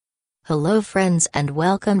Hello friends and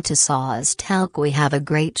welcome to Sauce Talk. We have a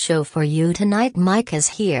great show for you tonight. Mike is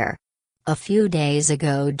here. A few days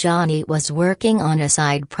ago Johnny was working on a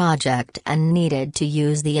side project and needed to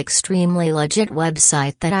use the extremely legit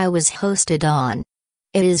website that I was hosted on.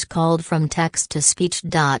 It is called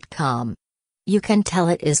FromTextToSpeech.com. You can tell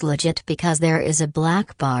it is legit because there is a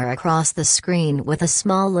black bar across the screen with a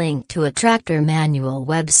small link to a tractor manual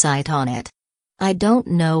website on it. I don't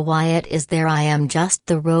know why it is there, I am just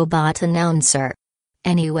the robot announcer.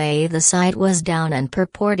 Anyway, the site was down and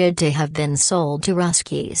purported to have been sold to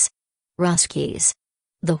Ruskies. Ruskies.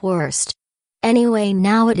 The worst. Anyway,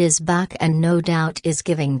 now it is back and no doubt is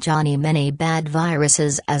giving Johnny many bad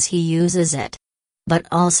viruses as he uses it. But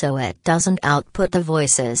also it doesn't output the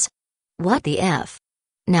voices. What the F?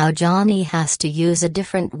 Now Johnny has to use a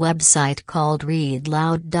different website called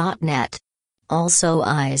readloud.net. Also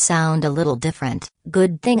I sound a little different,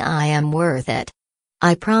 good thing I am worth it.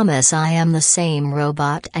 I promise I am the same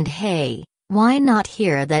robot, and hey, why not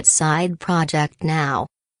hear that side project now?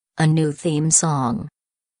 A new theme song.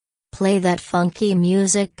 Play that funky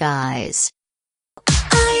music, guys.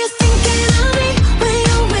 Are you thinking of me when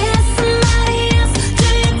you're with somebody else? Do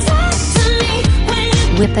you talk to me when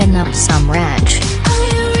you Whipping up some ranch. Are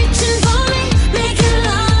you reaching for me, making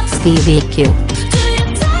love to me? BBQ. Do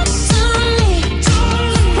you talk to me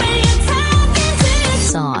when you're talking to your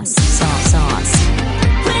Sauce.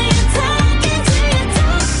 When you're talking to your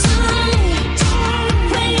talk to me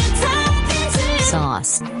when you're talking to your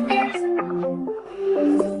Sauce.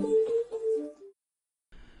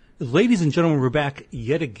 Ladies and gentlemen, we're back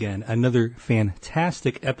yet again. Another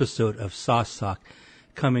fantastic episode of Sauce Talk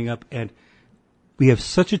coming up, and we have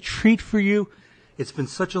such a treat for you. It's been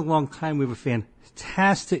such a long time. We have a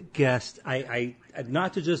fantastic guest. I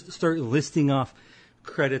not to just start listing off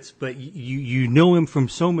credits, but you know him from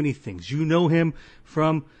so many things. You know him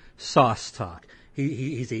from Sauce Talk.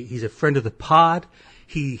 He's a friend of the pod.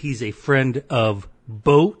 He's a friend of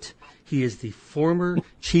Boat. He is the former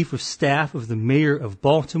chief of staff of the mayor of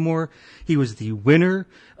Baltimore. He was the winner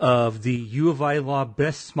of the U of I Law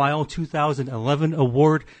Best Smile 2011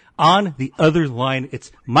 award. On the other line,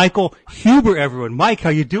 it's Michael Huber, everyone. Mike, how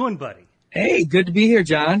you doing, buddy? Hey, good to be here,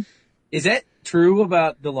 John. Is that true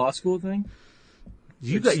about the law school thing?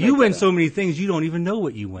 You win so many things, you don't even know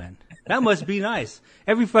what you win. That must be nice.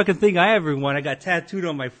 Every fucking thing I ever won, I got tattooed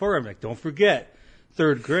on my forearm. Like, don't forget,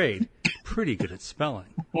 3rd grade. Pretty good at spelling.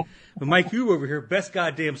 But Mike, you over here, best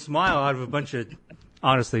goddamn smile out of a bunch of,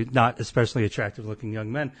 honestly, not especially attractive looking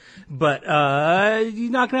young men. But you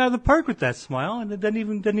knocked it out of the park with that smile, and it doesn't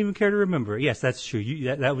even care to remember it. Yes, that's true.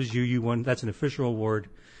 That was you. You won. That's an official award.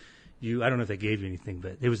 I don't know if they gave you anything,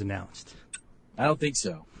 but it was announced. I don't think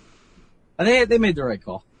so. I think they made the right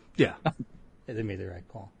call. Yeah, they made the right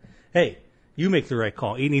call. Hey, you make the right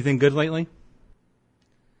call. Eat anything good lately?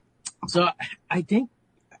 So I think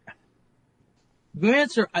the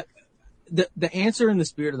answer, the answer in the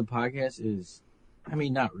spirit of the podcast is, I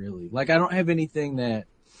mean, not really. Like, I don't have anything that,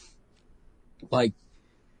 like,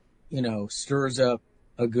 stirs up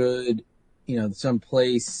a good, some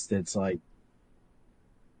place that's like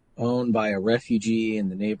owned by a refugee in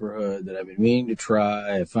the neighborhood that I've been meaning to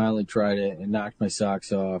try. I finally tried it and knocked my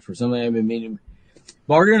socks off, or something I've been meaning.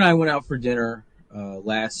 Margaret and I went out for dinner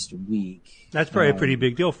last week. That's probably a pretty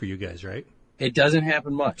big deal for you guys, right? It doesn't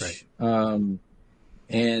happen much. Right.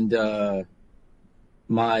 And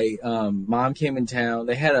my mom came in town.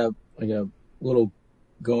 They had a little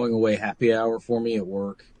going away happy hour for me at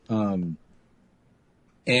work. And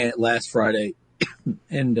last Friday.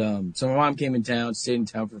 And so my mom came in town, stayed in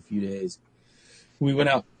town for a few days. We went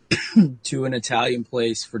out to an Italian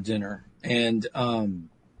place for dinner, and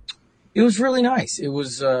it was really nice. It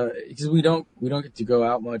was because we don't get to go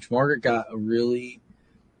out much. Margaret got a really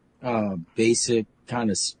basic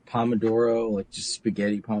kind of pomodoro, like just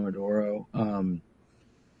spaghetti pomodoro,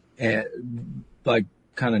 and like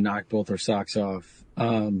kind of knocked both our socks off.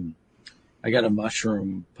 I got a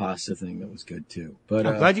mushroom pasta thing that was good too. But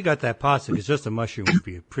I'm glad you got that pasta, because just a mushroom would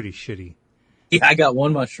be a pretty shitty. Yeah, I got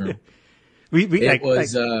one mushroom. We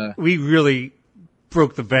really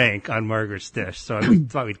broke the bank on Margaret's dish, so I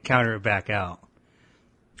thought we'd counter it back out.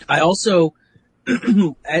 I also,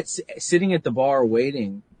 sitting at the bar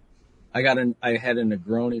waiting, I had a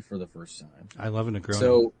Negroni for the first time. I love a Negroni.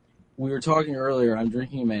 So we were talking earlier. I'm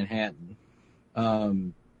drinking a Manhattan,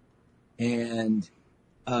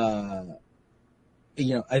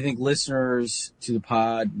 I think listeners to the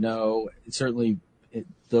pod know, certainly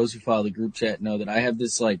those who follow the group chat know that I have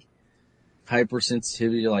this like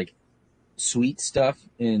hypersensitivity to like sweet stuff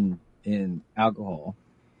in alcohol.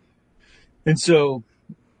 And so,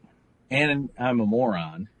 and I'm a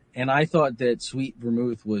moron. and I thought that sweet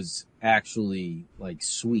vermouth was actually like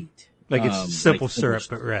sweet. Like it's simple like syrup,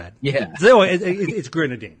 but red. Yeah. So it's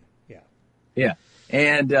grenadine. Yeah. Yeah.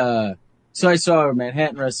 And so I saw a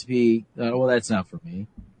Manhattan recipe. Well, that's not for me.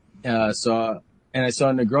 And I saw a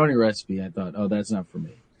Negroni recipe. I thought, oh, that's not for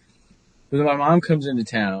me. But then my mom comes into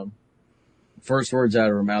town. First words out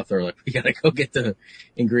of her mouth are like, we got to go get the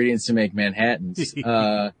ingredients to make Manhattans.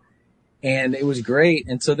 And it was great.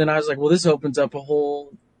 And so then I was like, well, this opens up a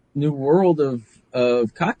whole new world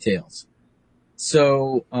of cocktails.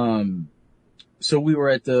 So, so we were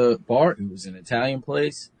at the bar. It was an Italian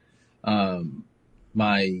place.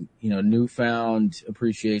 My, newfound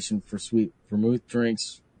appreciation for sweet vermouth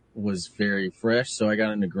drinks was very fresh. So I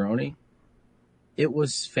got a Negroni. It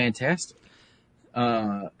was fantastic.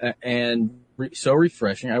 And so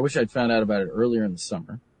refreshing. I wish I'd found out about it earlier in the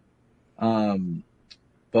summer.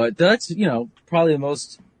 But that's, probably the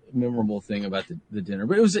most memorable thing about the dinner.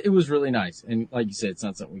 But it was really nice. And like you said, it's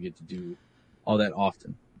not something we get to do all that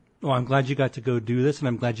often. Well, I'm glad you got to go do this, and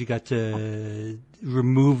I'm glad you got to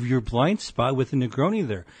remove your blind spot with the Negroni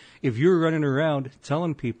there. If you're running around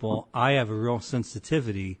telling people I have a real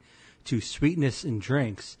sensitivity to sweetness in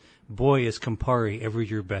drinks, boy, is Campari ever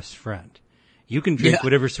your best friend. You can drink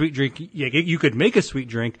whatever sweet drink. You could make a sweet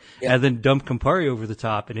drink and then dump Campari over the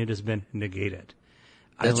top, and it has been negated.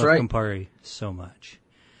 That's I love right. Campari so much.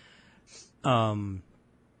 That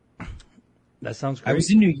sounds great. I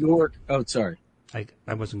was in New York. Oh, sorry. I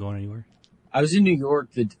wasn't going anywhere. I was in New York.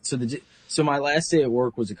 So my last day at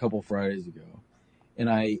work was a couple Fridays ago, and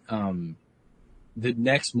the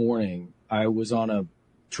next morning I was on a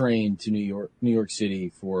train to New York City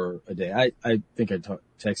for a day. I think I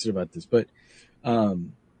texted about this, but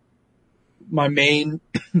my main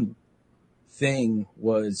thing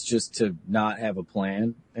was just to not have a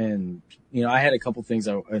plan, and I had a couple things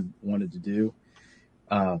I wanted to do.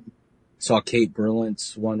 Saw Kate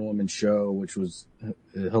Berlint's one-woman show, which was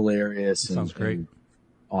hilarious. Sounds great. And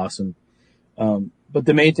awesome. But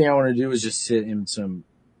the main thing I wanted to do was just sit in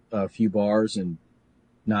a few bars and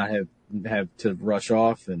not have to rush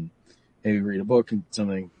off and maybe read a book and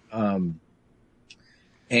something. And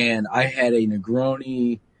I had a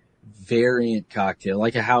Negroni variant cocktail,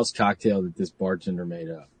 like a house cocktail that this bartender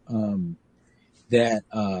made up, that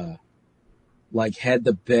had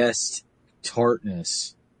the best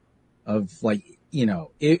tartness of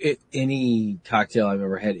any cocktail I've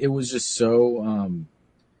ever had. It was just so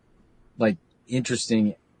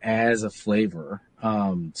interesting as a flavor.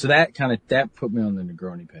 So that put me on the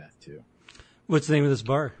Negroni path too. What's the name of this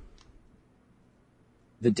bar?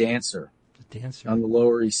 The Dancer. The Dancer. On the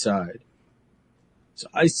Lower East Side. So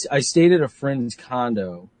I stayed at a friend's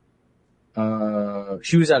condo.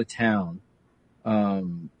 She was out of town.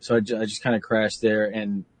 So I just kind of crashed there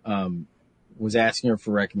and was asking her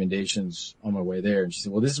for recommendations on my way there. And she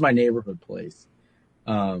said, well, this is my neighborhood place.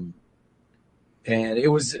 And it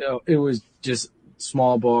was just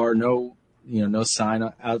small bar, no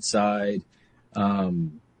sign outside,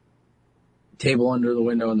 table under the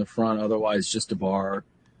window in the front, otherwise just a bar.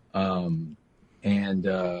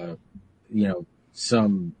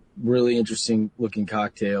 Some really interesting looking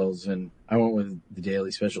cocktails. And I went with the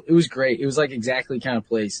daily special. It was great. It was like exactly the kind of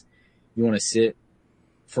place you want to sit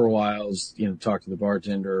for a while, talk to the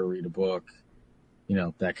bartender, or read a book,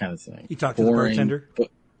 that kind of thing. You talk to the bartender? But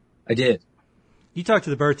I did. You talk to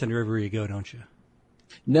the bartender everywhere you go, don't you?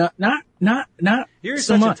 No, not You're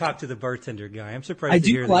so such much. a talk to the bartender guy. I'm surprised I to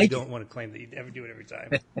do hear that like you it. don't want to claim that you ever do it every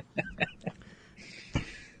time.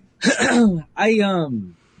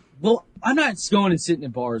 I'm not going and sitting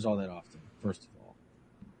in bars all that often, first of all.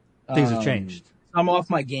 Things have changed. I'm off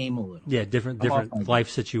my game a little. Yeah, different I'm off my life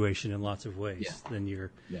situation in lots of ways than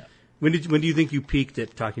your. Yeah. When do you think you peaked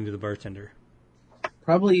at talking to the bartender?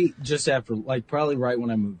 Probably just after, probably right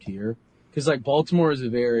when I moved here. Because, Baltimore is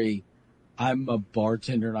I'm a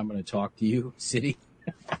bartender and I'm going to talk to you city.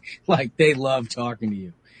 They love talking to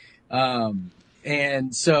you.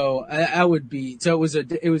 And so I would be, so it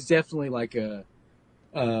was definitely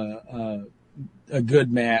a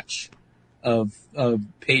good match of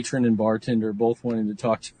patron and bartender both wanting to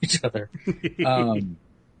talk to each other.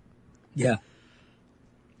 Yeah.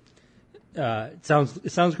 It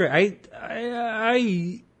sounds great.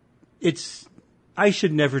 I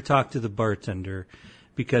should never talk to the bartender,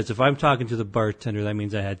 because if I'm talking to the bartender, that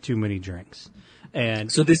means I had too many drinks.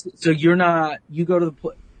 And So you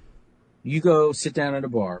go sit down at a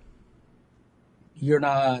bar. You're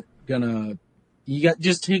not gonna,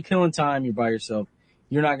 just killing time. You're by yourself.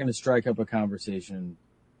 You're not gonna strike up a conversation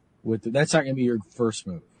that's not gonna be your first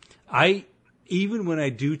move. Even when I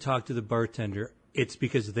do talk to the bartender, it's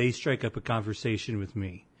because they strike up a conversation with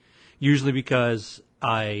me. Usually because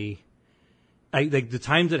I like the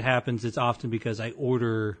times it happens, it's often because I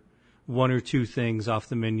order one or two things off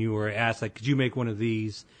the menu, or I ask, like, could you make one of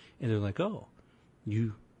these? And they're like, oh,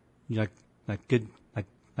 you like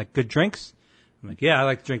good drinks? I'm like, yeah, I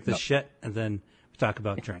like to drink this shit. And then we talk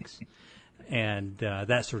about drinks and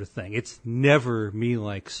that sort of thing. It's never me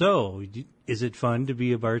like, so is it fun to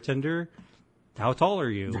be a bartender? How tall are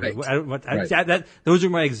you? Right. Those are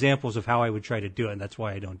my examples of how I would try to do it, and that's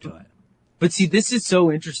why I don't do it. But see, this is so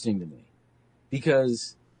interesting to me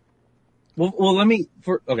because, well, let me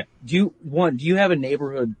okay. Do you have a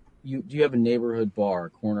neighborhood? Do you have a neighborhood bar,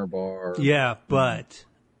 corner bar? Yeah, but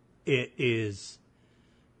it is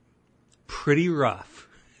pretty rough.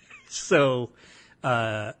 So,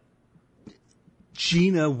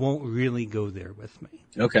 Gina won't really go there with me.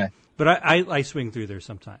 Okay. But I swing through there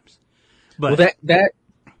sometimes. But Well, that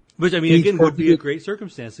which I mean, again, would be a great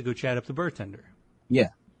circumstance to go chat up the bartender. yeah,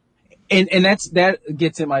 and that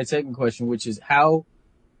gets at my second question, which is how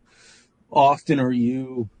often are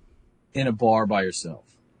you in a bar by yourself?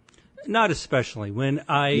 Not especially. When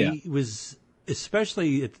I was,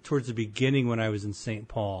 especially towards the beginning when I was in St.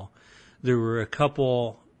 Paul, there were a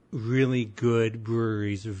couple really good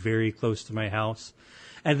breweries very close to my house.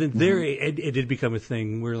 And then there, it did become a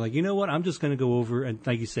thing where, like, you know what, I'm just going to go over and,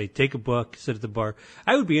 like you say, take a book, sit at the bar.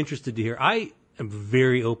 I would be interested to hear. I am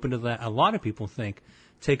very open to that. A lot of people think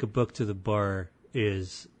take a book to the bar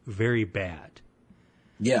is very bad.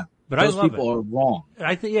 Yeah, But those I love people are wrong.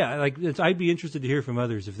 I think, yeah, like I'd be interested to hear from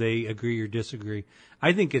others if they agree or disagree.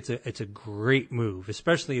 I think it's a great move,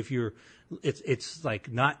 especially if it's like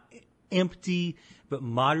not empty but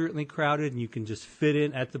moderately crowded, and you can just fit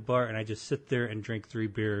in at the bar. And I just sit there and drink 3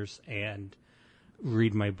 beers and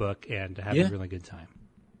read my book and have a really good time.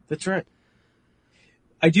 That's right.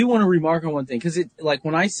 I do want to remark on one thing because like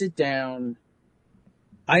when I sit down,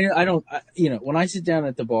 when I sit down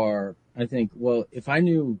at the bar, I think, well, if I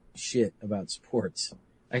knew shit about sports,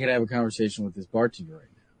 I could have a conversation with this bartender right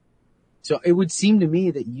now. So it would seem to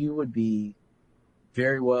me that you would be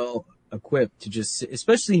very well equipped to just sit,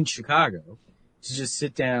 especially in Chicago, to just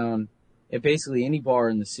sit down at basically any bar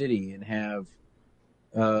in the city and have,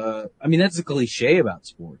 I mean, that's a cliche about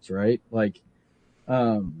sports, right? Like,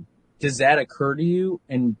 does that occur to you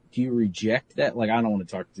and do you reject that? Like, I don't want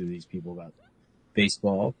to talk to these people about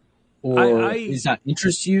baseball, or does that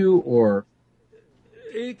interest you, or?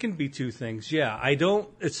 It can be two things. Yeah, I don't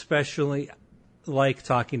especially like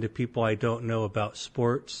talking to people I don't know about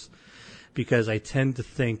sports because I tend to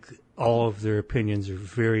think all of their opinions are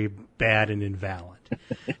very bad and invalid.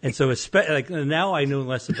 And so, like now, I know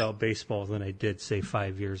less about baseball than I did, say,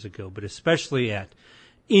 5 years ago. But especially at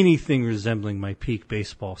anything resembling my peak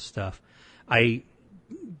baseball stuff, I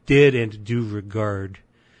did and do regard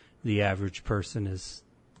the average person as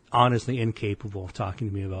honestly incapable of talking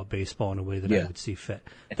to me about baseball in a way that I would see fit.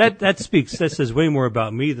 That says way more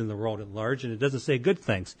about me than the world at large, and it doesn't say good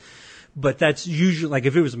things. But that's usually, like,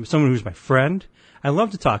 if it was someone who's my friend, I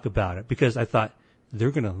love to talk about it because I thought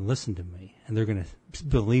they're going to listen to me and they're going to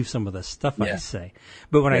believe some of the stuff I say.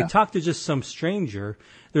 But when I talk to just some stranger,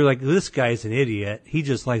 they're like, this guy's an idiot. He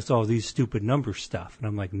just likes all these stupid number stuff. And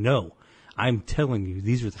I'm like, no, I'm telling you,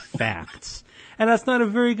 these are the facts. And that's not a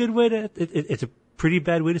very good way to, it's a pretty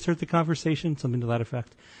bad way to start the conversation, something to that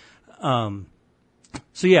effect. So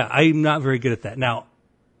yeah, I'm not very good at that. Now,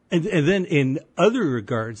 and then in other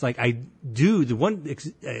regards, like I do, the one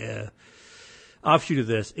offshoot of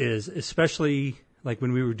this is especially like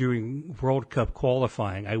when we were doing World Cup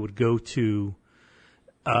qualifying, I would go to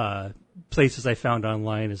places I found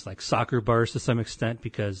online as like soccer bars to some extent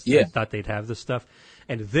because I thought they'd have this stuff.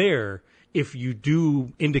 And there, if you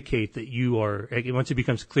do indicate that you are, once it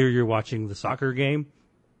becomes clear you're watching the soccer game,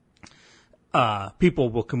 people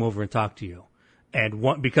will come over and talk to you.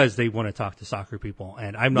 And because they want to talk to soccer people,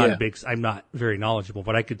 and I'm not I'm not very knowledgeable,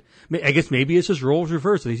 but I guess maybe it's just roles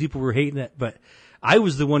reversed. These people were hating it, but I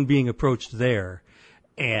was the one being approached there,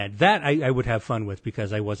 and that I would have fun with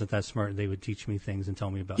because I wasn't that smart, and they would teach me things and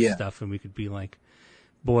tell me about stuff, and we could be like,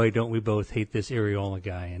 boy, don't we both hate this Areola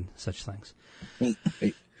guy and such things.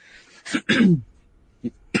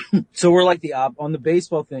 So we're like on the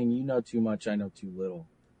baseball thing, you know too much, I know too little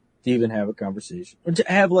to even have a conversation or to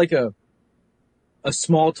have like a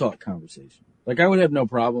small talk conversation. Like I would have no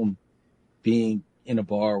problem being in a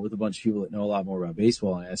bar with a bunch of people that know a lot more about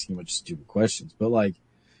baseball and asking a bunch of stupid questions. But like,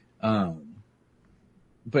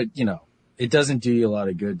 but you know, it doesn't do you a lot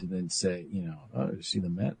of good to then say, you know, oh, did you see the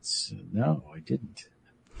Mets? No, I didn't.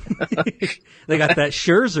 They got that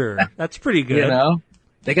Scherzer. That's pretty good. You know,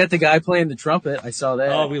 they got the guy playing the trumpet. I saw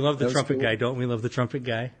that. Oh, we love the That was trumpet cool. guy. Don't we love the trumpet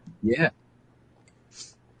guy? Yeah.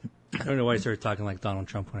 I don't know why I started talking like Donald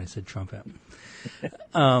Trump when I said trumpet.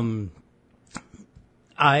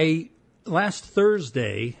 Last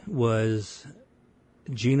Thursday was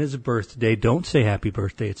Gina's birthday. Don't say happy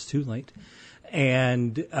birthday. It's too late.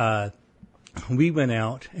 And we went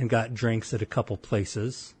out and got drinks at a couple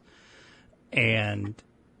places. And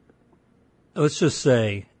let's just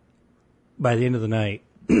say, by the end of the night,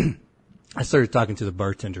 I started talking to the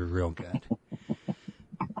bartender real good.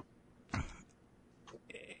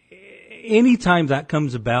 Anytime that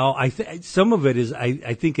comes about, some of it is,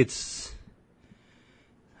 I think it's,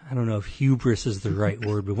 I don't know if hubris is the right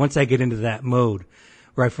word, but once I get into that mode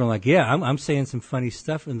where I feel like, yeah, I'm saying some funny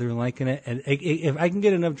stuff and they're liking it, and if I can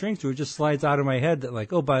get enough drinks to it, just slides out of my head that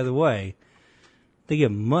like, oh, by the way, they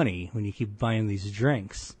get money when you keep buying these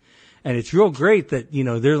drinks. And it's real great that, you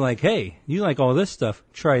know, they're like, hey, you like all this stuff,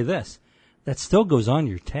 try this. That still goes on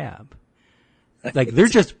your tab. Like they're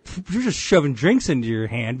just shoving drinks into your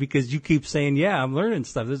hand because you keep saying, yeah, I'm learning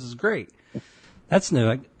stuff. This is great. That's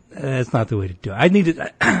not the way to do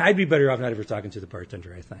it. I'd be better off not ever talking to the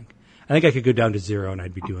bartender, I think. I think I could go down to 0 and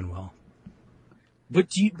I'd be doing well.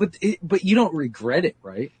 But you don't regret it,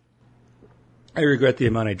 right? I regret the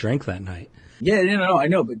amount I drank that night. Yeah, no, I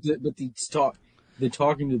know, but the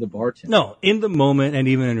talking to the bartender. No, in the moment and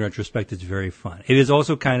even in retrospect, it's very fun. It is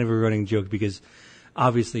also kind of a running joke because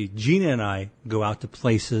obviously Gina and I go out to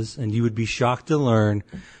places, and you would be shocked to learn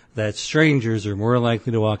that strangers are more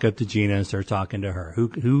likely to walk up to Gina and start talking to her.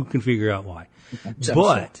 Who can figure out why?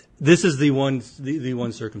 But this is the one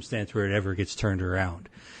circumstance where it ever gets turned around.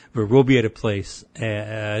 Where we'll be at a place,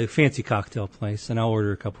 a fancy cocktail place, and I'll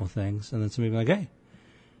order a couple of things, and then somebody will be like, hey,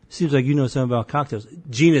 seems like you know something about cocktails.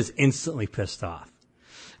 Gina's instantly pissed off.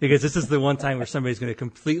 Because this is the one time where somebody's going to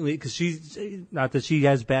completely, because she's, not that she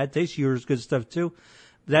has bad taste, she orders good stuff too.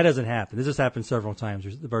 That doesn't happen. This has happened several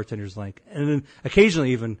times. The bartender's like, and then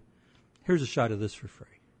occasionally even, here's a shot of this for free.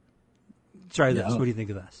 Try this. No. What do you think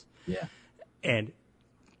of this? Yeah. And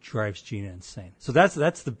drives Gina insane. So that's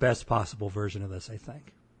the best possible version of this, I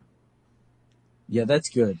think. Yeah, that's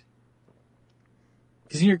good.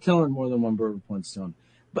 Because you're killing more than one bird with one stone.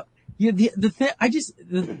 But yeah, the thing,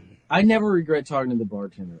 I never regret talking to the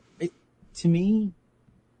bartender. To me,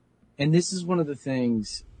 and this is one of the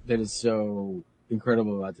things that is so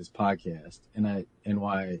incredible about this podcast, and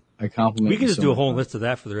why I compliment. We can you just so do a much whole on it. list of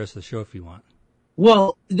that for the rest of the show if you want.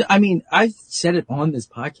 Well, I mean, I've said it on this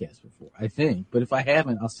podcast before, I think, but if I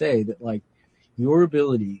haven't, I'll say that like your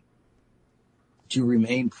ability to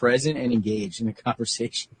remain present and engaged in a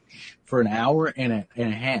conversation for an hour and a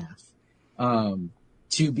half,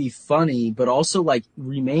 to be funny, but also like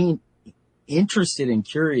remain interested and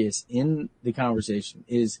curious in the conversation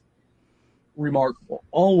is remarkable,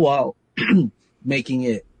 all while making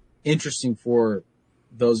it interesting for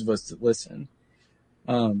those of us that listen.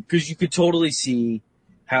 Because you could totally see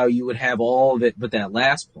how you would have all of it, but that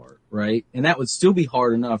last part, right? And that would still be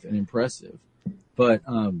hard enough and impressive. But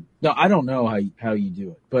no, I don't know how you do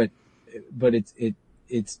it, but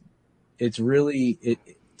it's really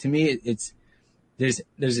to me it's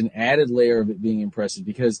there's an added layer of it being impressive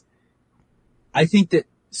because I think that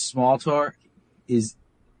small talk is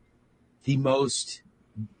the most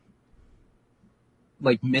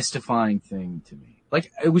like mystifying thing to me.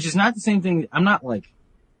 Like, which is not the same thing. I'm not like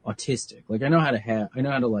autistic. Like I know how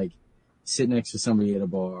to like sit next to somebody at a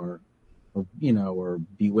bar or, you know, or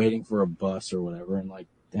be waiting for a bus or whatever and like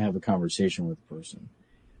to have a conversation with a person.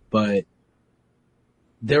 But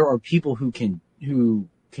there are people who can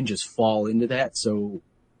just fall into that so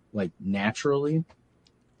like naturally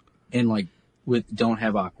and like don't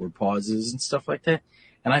have awkward pauses and stuff like that.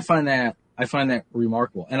 And I find that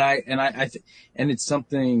remarkable. And and it's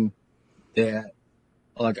something that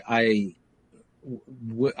like I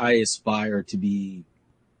aspire to be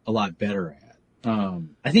a lot better at.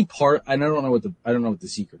 I think I don't know what the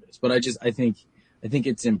secret is, but I think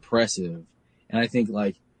it's impressive. And I think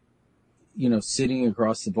like, you know, sitting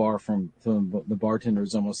across the bar from the bartender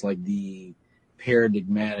is almost like the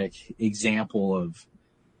paradigmatic example of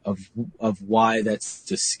why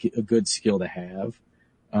that's a good skill to have.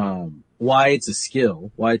 Why it's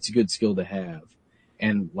a good skill to have,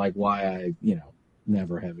 and like why I, you know,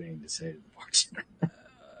 never have anything to say to the bartender.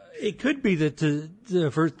 It could be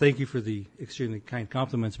that first, thank you for the extremely kind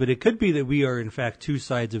compliments, but it could be that we are in fact two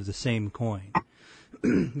sides of the same coin.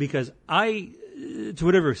 Because I, to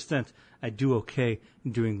whatever extent I do okay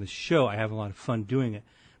doing the show, I have a lot of fun doing it.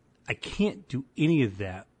 I can't do any of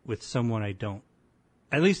that with someone I don't.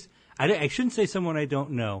 At least, I shouldn't say someone I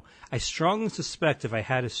don't know. I strongly suspect if I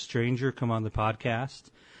had a stranger come on the podcast,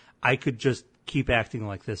 I could just keep acting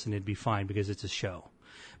like this and it'd be fine because it's a show.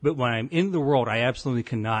 But when I'm in the world, I absolutely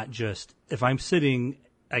cannot just, if I'm sitting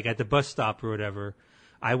like at the bus stop or whatever,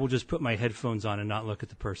 I will just put my headphones on and not look at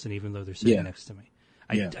the person even though they're sitting Yeah. next to me.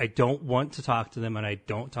 Yeah. I don't want to talk to them, and I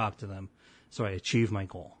don't talk to them, so I achieve my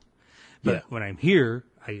goal. But Yeah. when I'm here,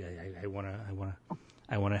 I want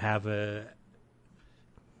to have a.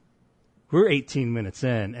 We're 18 minutes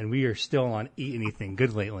in, and we are still on Eat Anything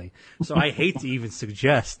Good lately. So I hate to even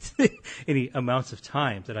suggest any amounts of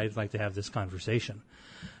time that I'd like to have this conversation.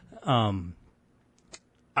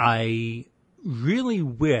 I really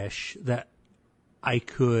wish that I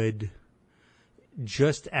could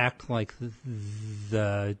just act like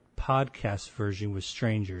the podcast version with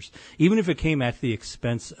strangers, even if it came at the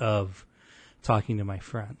expense of talking to my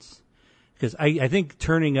friends. Because I think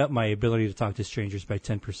turning up my ability to talk to strangers by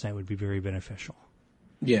 10% would be very beneficial.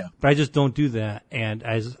 Yeah. But I just don't do that. And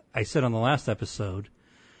as I said on the last episode,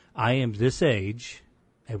 I am this age.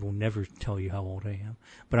 I will never tell you how old I am,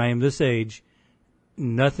 but I am this age.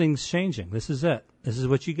 Nothing's changing. This is it. This is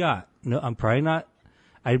what you got. No, I'm probably not.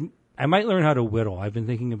 I might learn how to whittle. I've been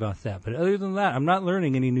thinking about that. But other than that, I'm not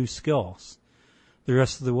learning any new skills the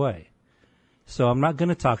rest of the way. So I'm not going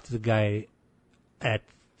to talk to the guy at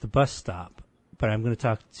the bus stop, but I'm going to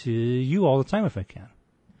talk to you all the time if I can.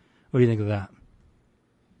 What do you think of that?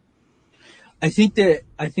 I think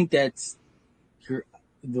that's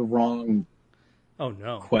the wrong Oh,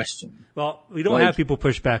 no. question. Well, we don't Like- have people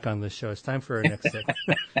push back on this show. It's time for our next tip.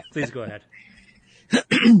 Please go ahead.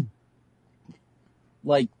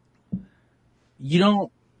 Like, you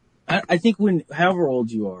don't. I think however old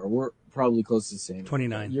you are, we're probably close to the same.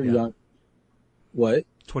 29, You're yeah. young. What?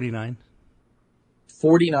 29?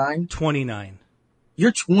 49? 29.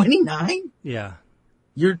 You're 29? Yeah,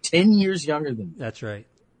 You're 10 years younger than me. that's right.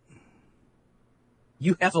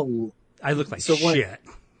 You have I look like So what- shit.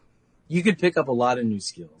 you could pick up a lot of new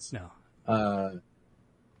skills. No.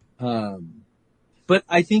 But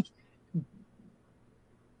I think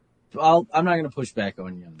I'm not going to push back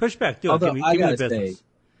on you. Push back. Do it. Although Give me I the gotta business. say,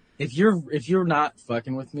 if you're not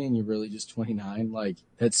fucking with me and you're really just 29, like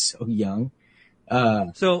that's so young.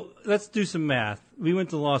 So let's do some math. We went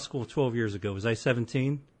to law school 12 years ago. Was I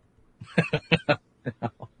 17?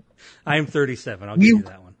 I am 37. I'll give you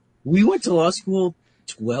that one. We went to law school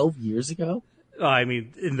 12 years ago. I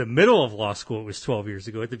mean, in the middle of law school, it was 12 years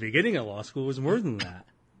ago. At the beginning of law school, it was more than that.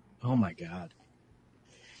 Oh my God.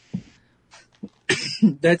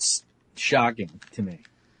 That's shocking to me.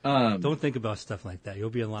 Don't think about stuff like that. You'll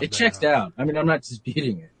be a lot It better checks off. out. I mean, I'm not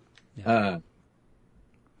disputing it. Yeah.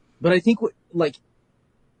 But I think,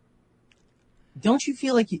 don't you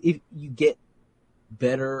feel like if you get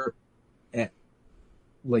better at,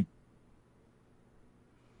 like,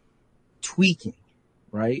 tweaking,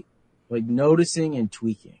 right? Like, noticing and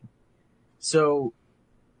tweaking. So,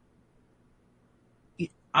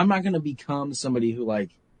 I'm not going to become somebody who,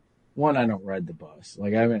 like, one, I don't ride the bus.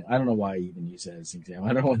 Like, I don't know why I even use that as an example.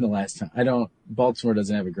 I don't know when the last time. Baltimore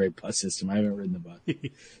doesn't have a great bus system. I haven't ridden the bus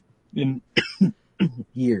in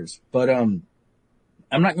years. But, I'm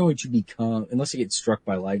not going to become, unless I get struck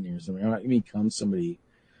by lightning or something, I'm not going to become somebody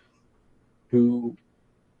who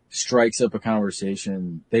strikes up a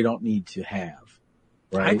conversation they don't need to have.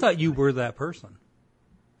 Right? I thought you were that person.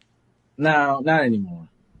 No, not anymore.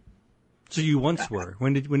 So you once were.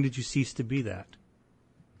 When did you cease to be that?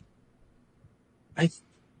 I Is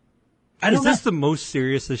don't this the most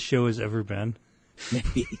serious this show has ever been? know.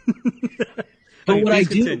 Maybe. Okay, But what I please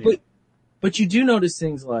do, continue. but you do notice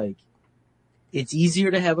things like it's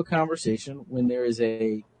easier to have a conversation when there's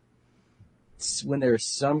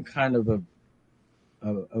some kind of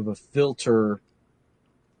a filter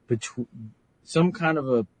between, some kind of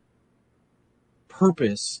a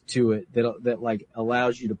purpose to it that like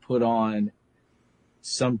allows you to put on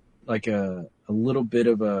some, like a little bit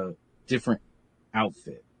of a different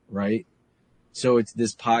outfit, right? So it's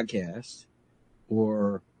this podcast,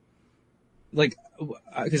 or like,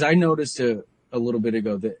 because I noticed a little bit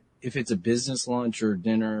ago that if it's a business lunch or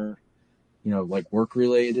dinner, like work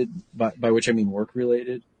related, by which I mean work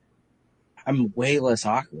related, I'm way less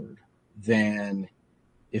awkward than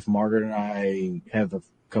if Margaret and I have a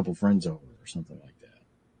couple friends over or something like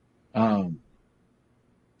that.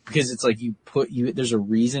 Because it's like there's a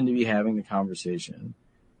reason to be having the conversation.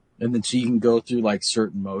 And then so you can go through like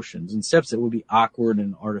certain motions and steps that would be awkward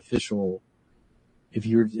and artificial if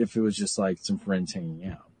it was just like some friends hanging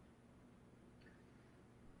out.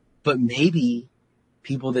 But maybe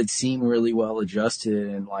people that seem really well adjusted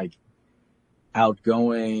and like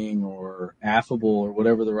outgoing or affable or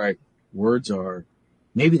whatever the right words are,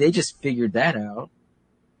 maybe they just figured that out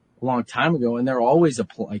a long time ago, and they're always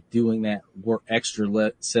like doing that work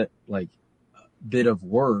extra set, like bit of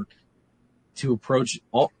work to approach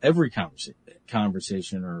every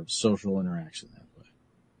conversation or social interaction that way.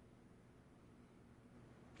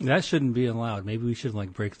 That shouldn't be allowed. Maybe we should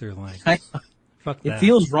like break their leg. Fuck that. It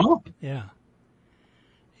feels wrong. Yeah.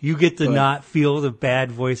 You get to not feel the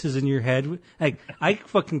bad voices in your head. Like, I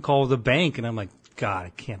fucking call the bank and I'm like, God, I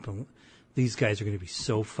can't believe these guys are going to be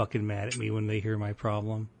so fucking mad at me when they hear my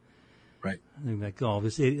problem. Right. They're like, oh,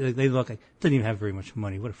 this idiot. They look like, doesn't even have very much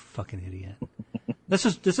money. What a fucking idiot. Let's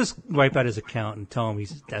just wipe out his account and tell him he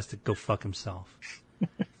has to go fuck himself.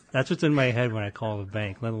 That's what's in my head when I call the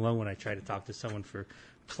bank, let alone when I try to talk to someone for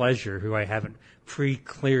pleasure who I haven't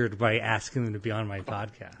pre-cleared by asking them to be on my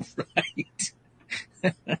podcast. Right.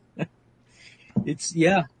 It's,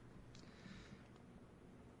 yeah.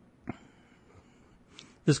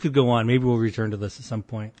 This could go on. Maybe we'll return to this at some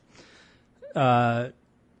point. Let's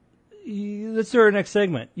do our next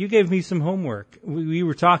segment. You gave me some homework. We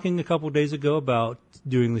were talking a couple days ago about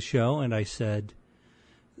doing the show, and I said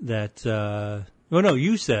that,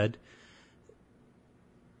 you said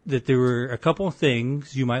that there were a couple of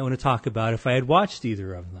things you might want to talk about if I had watched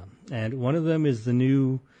either of them. And one of them is the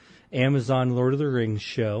new Amazon Lord of the Rings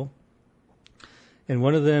show. And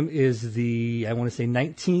one of them is the, I want to say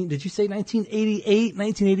 1988,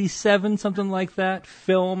 1987, something like that,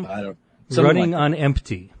 film, Running on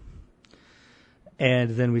Empty.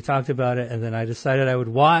 And then we talked about it, and then I decided I would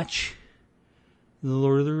watch the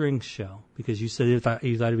Lord of the Rings show because you said you thought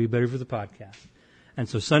it'd be better for the podcast. And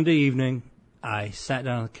so Sunday evening, I sat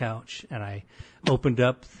down on the couch and I opened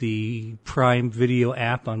up the Prime Video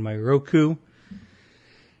app on my Roku,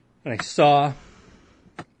 and I saw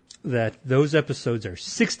that those episodes are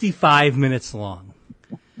 65 minutes long.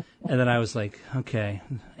 And then I was like, okay.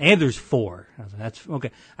 And there's 4. I was like, that's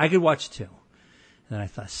okay. I could watch 2. And then I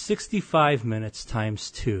thought 65 minutes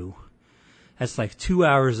times 2. That's like 2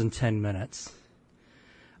 hours and 10 minutes.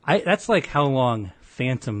 That's like how long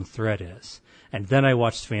Phantom Thread is. And then I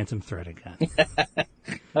watched Phantom Thread again.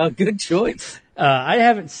 Good choice. I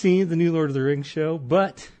haven't seen the new Lord of the Rings show,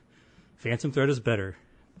 but Phantom Thread is better.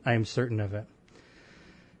 I am certain of it.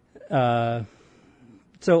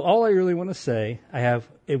 So all I really want to say, I have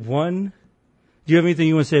one. Do you have anything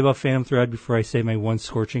you want to say about Phantom Thread before I say my one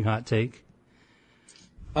scorching hot take?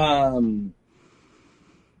 I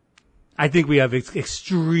think we have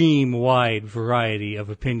extreme wide variety of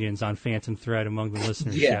opinions on Phantom Thread among the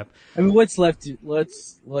listenership. Yeah. I mean, what's left to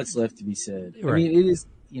be said? Right. I mean, it is,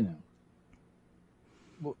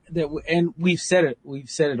 and we've said it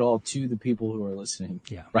all to the people who are listening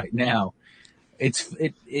right now.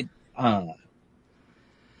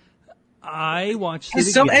 I watched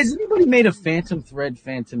it Has anybody made a Phantom Thread,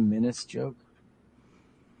 Phantom Menace joke?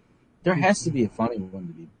 There has to be a funny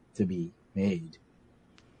one to be made.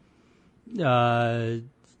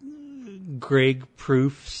 Greg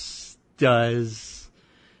Proofs does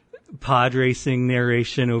pod racing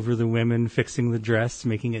narration over the women fixing the dress,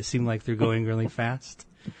 making it seem like they're going really fast.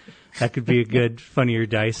 That could be a good Funny or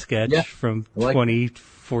Die sketch from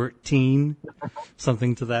 2014,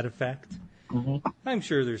 something to that effect. Mm-hmm. I'm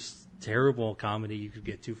sure there's terrible comedy you could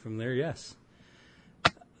get to from there, yes.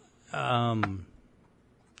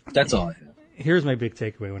 That's all I have. Here's my big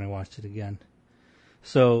takeaway when I watched it again.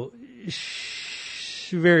 So,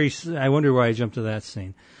 I wonder why I jumped to that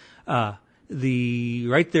scene.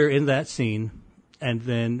 Right there in that scene, and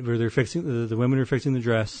then where they're fixing, the women are fixing the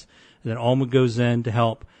dress, and then Alma goes in to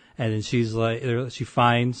help, and then she's like, she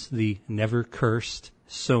finds the never cursed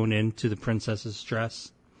sewn into the princess's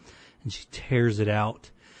dress, and she tears it out.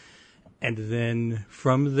 And then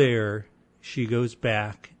from there, she goes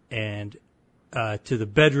back and to the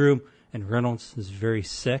bedroom, and Reynolds is very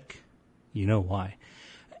sick. You know why.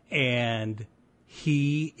 And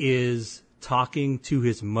he is talking to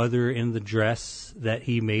his mother in the dress that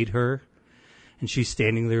he made her. And she's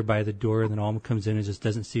standing there by the door, and then Alma comes in and just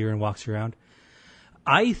doesn't see her and walks around.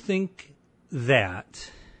 I think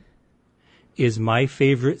that is my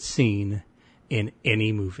favorite scene in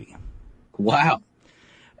any movie. Wow.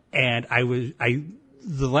 And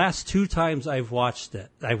the last 2 times I've watched it,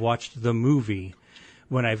 I've watched the movie.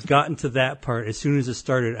 When I've gotten to that part, as soon as it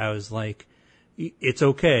started, I was like, it's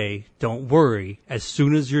okay. Don't worry. As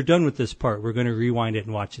soon as you're done with this part, we're going to rewind it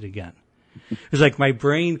and watch it again. It's like my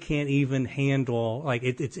brain can't even handle, like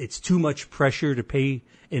it's too much pressure to pay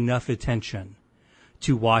enough attention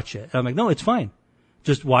to watch it. I'm like, no, it's fine.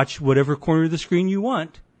 Just watch whatever corner of the screen you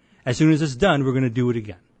want. As soon as it's done, we're going to do it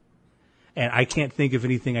again. And I can't think of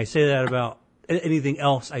anything else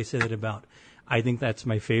I say that about. I think that's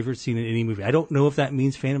my favorite scene in any movie. I don't know if that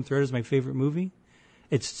means Phantom Thread is my favorite movie.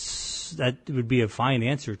 That would be a fine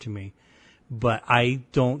answer to me. But I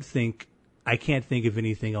don't think I can't think of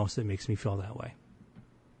anything else that makes me feel that way.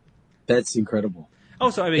 That's incredible.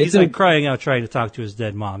 Also, I mean, It's he's like a- crying out trying to talk to his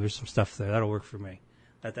dead mom. There's some stuff there. That'll work for me.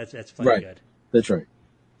 That's plenty Right. good. That's right.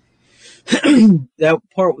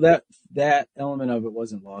 that element of it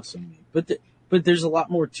wasn't lost on me, but there's a lot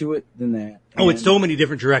more to it than that. Oh, it's And- so many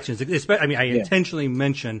different directions. I mean, I Yeah. intentionally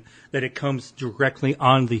mention that it comes directly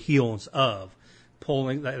on the heels of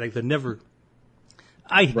pulling, like the never.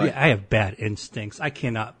 Right. Yeah, I have bad instincts. I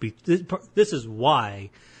cannot be. This is why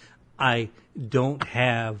I don't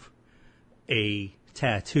have a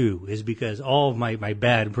tattoo. Is because all of my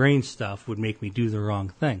bad brain stuff would make me do the wrong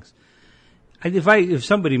things. If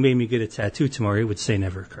somebody made me get a tattoo tomorrow, it would say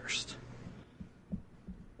 "never cursed."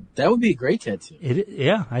 That would be a great tattoo.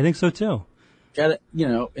 Yeah, I think so too. Got it.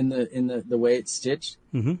 In the way it's stitched.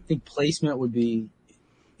 Hmm. I think placement would be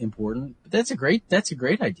important. But that's a great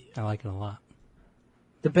idea. I like it a lot.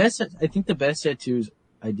 I think the best tattoos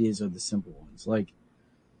ideas are the simple ones. Like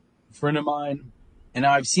a friend of mine, and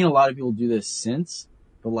I've seen a lot of people do this since,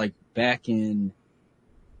 but like back in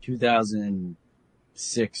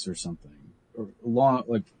 2006 or something, or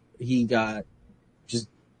he got just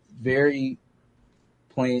very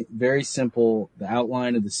plain, very simple, the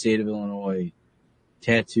outline of the state of Illinois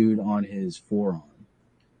tattooed on his forearm.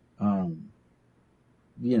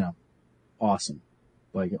 Awesome.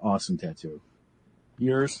 Like an awesome tattoo.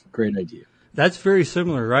 Yours, great idea. That's very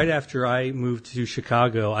similar. Right after I moved to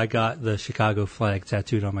Chicago, I got the Chicago flag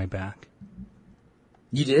tattooed on my back.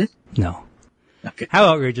 You did? No. Okay. How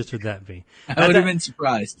outrageous would that be? I would have been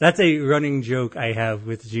surprised. That's a running joke I have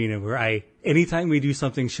with Gina where anytime we do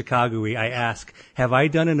something Chicago-y, I ask, have I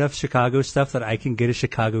done enough Chicago stuff that I can get a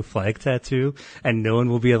Chicago flag tattoo and no one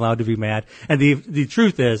will be allowed to be mad? And the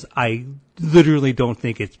truth is, I literally don't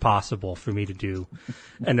think it's possible for me to do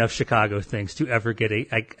enough Chicago things to ever get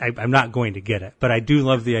I'm not going to get it. But I do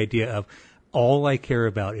love the idea of all I care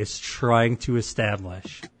about is trying to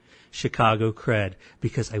establish Chicago cred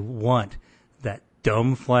because I want that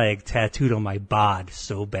dumb flag tattooed on my bod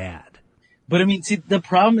so bad. But I mean, see, the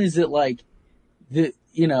problem is that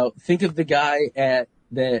think of the guy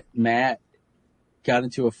that Matt got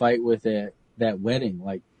into a fight with at that wedding.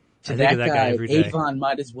 Like, to I think that of that guy guy, every day. Avon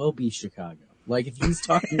might as well be Chicago. Like, if he's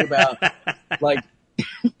talking about, like,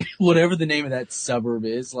 whatever the name of that suburb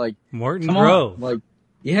is, like, Morton come Grove. on. Like,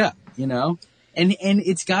 yeah, and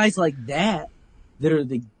it's guys like that are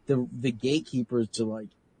the gatekeepers to, like,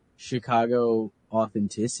 Chicago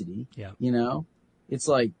authenticity. Yeah. It's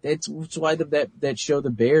like that's why that show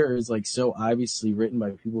The Bear is like so obviously written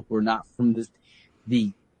by people who are not from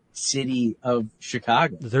the city of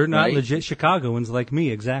Chicago. They're not right? legit Chicagoans like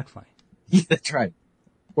me, exactly. Yeah, that's right.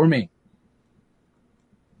 Or me.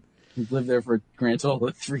 We've lived there for a grand total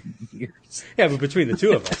of 3 years. Yeah, but between the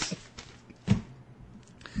two of us,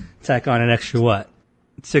 tack on an extra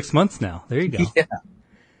 6 months now. There you go.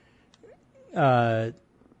 Yeah.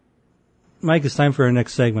 Mike, it's time for our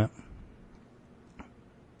next segment.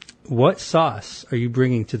 What sauce are you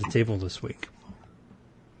bringing to the table this week?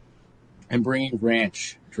 I'm bringing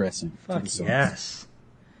ranch dressing. to Fuck the sauce. yes.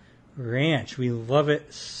 Ranch. We love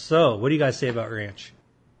it so. What do you guys say about ranch?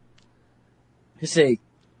 I say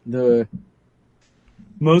the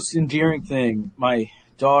most endearing thing, my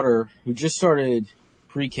daughter, who just started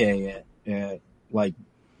pre-K at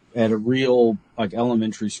a real like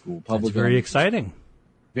elementary school, That's public. very elementary exciting.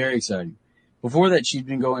 Very exciting. Before that, she'd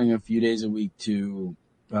been going a few days a week to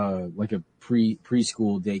like a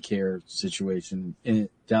preschool daycare situation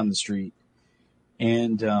down the street.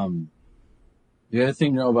 And the other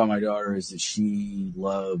thing to know about my daughter is that she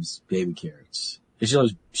loves baby carrots. She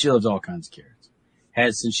loves all kinds of carrots.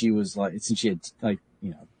 Has since she had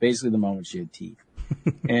basically the moment she had teeth.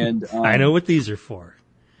 And I know what these are for.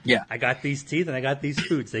 Yeah. I got these teeth and I got these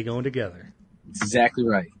foods. They go in together. That's exactly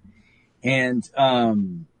right. And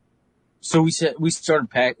so we started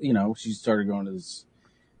she started going to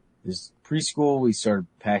this preschool. We started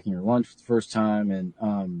packing her lunch for the first time,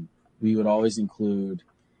 and we would always include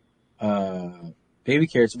baby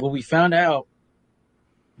carrots. Well, we found out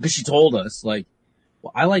because she told us, like,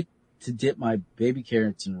 well, I like to dip my baby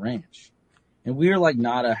carrots in ranch, and we are like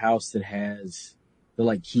not a house that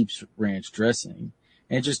keeps ranch dressing.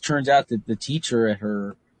 And it just turns out that the teacher at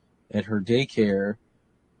her daycare,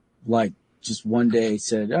 like, just one day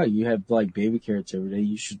said, "Oh, you have like baby carrots every day.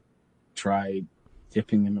 You should try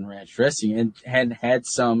dipping them in ranch dressing." And had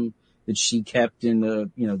some that she kept in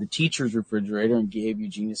the teacher's refrigerator and gave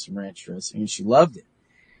Eugenia some ranch dressing, and she loved it.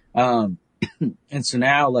 And so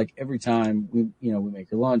now, like, every time we make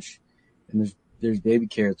her lunch and there's baby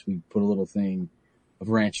carrots, we put a little thing of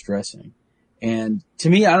ranch dressing. And to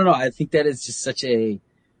me, I don't know, I think that is just such a,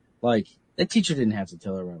 like, That teacher didn't have to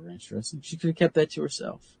tell her about ranch dressing. She could have kept that to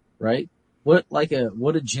herself, right? What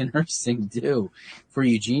a generous thing to do for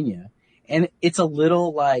Eugenia. And it's a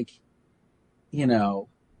little like, I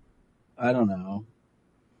don't know.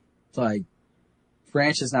 It's like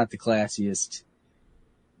ranch is not the classiest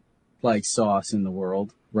like sauce in the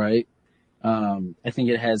world, right? I think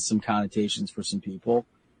it has some connotations for some people.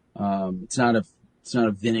 It's not a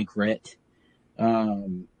vinaigrette.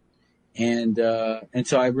 And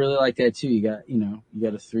so I really like that too. You got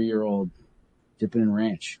a 3-year-old dipping in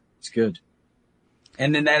ranch. It's good.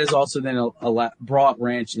 And then that has also then brought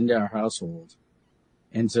ranch into our household.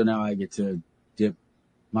 And so now I get to dip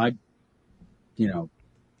my,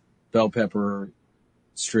 bell pepper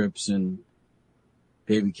strips and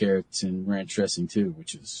baby carrots and ranch dressing too,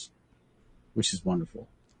 which is wonderful.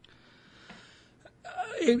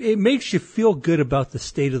 It makes you feel good about the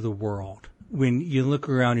state of the world when you look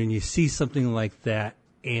around and you see something like that.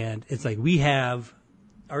 And it's like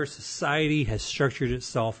our society has structured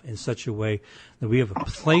itself in such a way that we have a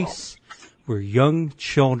place where young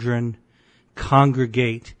children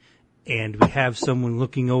congregate and we have someone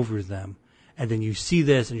looking over them. And then you see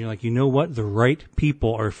this and you're like, you know what? The right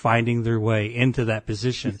people are finding their way into that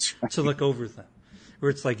position to look over them.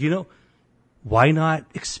 Where it's like, why not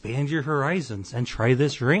expand your horizons and try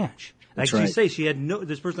this ranch? Like That's right. you say,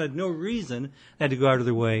 this person had no reason, had to go out of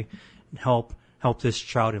their way and help this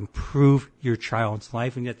child improve your child's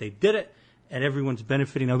life, and yet they did it, and everyone's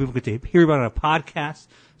benefiting. Now people get to hear about it on a podcast,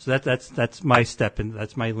 so that's my step, and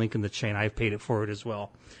that's my link in the chain. I've paid it forward as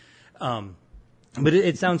well. But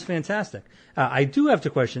it sounds fantastic. I do have to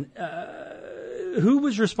question, who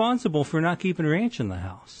was responsible for not keeping ranch in the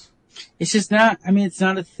house? It's just not, it's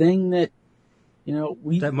not a thing that,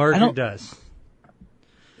 that Margaret does.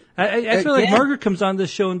 I feel like Margaret comes on this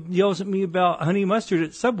show and yells at me about honey mustard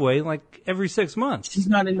at Subway like every 6 months. She's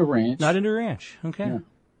not into ranch. Not into ranch. Okay. Yeah.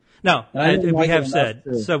 Now, I didn't we like have it said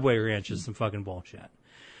enough to- Subway ranch is some fucking bullshit.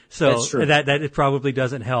 So That's true. that it probably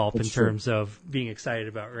doesn't help That's in true. terms of being excited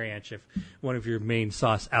about ranch if one of your main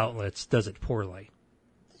sauce outlets does it poorly.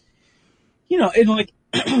 And like,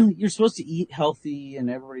 you're supposed to eat healthy and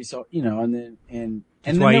everybody saw, and then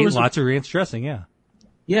That's then why I there eat was lots of ranch dressing, yeah.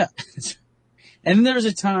 Yeah. And then there was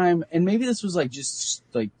a time, and maybe this was like just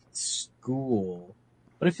like school,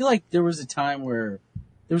 but I feel like there was a time where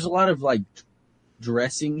there was a lot of like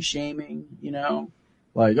dressing shaming,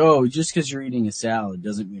 like, oh, just because you're eating a salad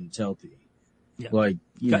doesn't mean it's healthy. Yeah. Like,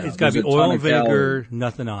 It's got to there's be a ton oil and of vinegar, calories.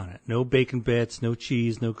 nothing on it. No bacon bits, no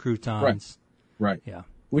cheese, no croutons. Right. Yeah.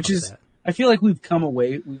 Which fuck is, that. I feel like we've come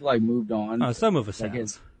away, we've like moved on. Some of us like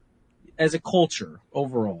have. as a culture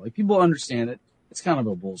overall. Like people understand it. It's kind of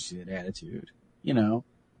a bullshit attitude, Like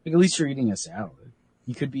at least you're eating a salad.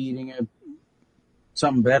 You could be eating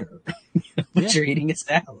something better, but Yeah. you're eating a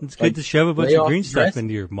salad. It's good to shove a bunch lay of off green the stuff dressing.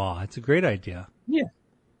 into your maw. It's a great idea. Yeah,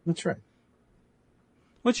 that's right.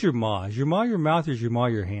 What's your maw? Is your maw your mouth or is your maw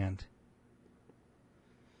your hand?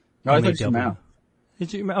 No, I How many thought your double- mouth.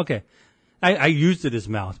 It's your mouth. Okay. I used it as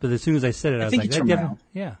mouth, but as soon as I said it, I was think like, it's your definitely- mouth.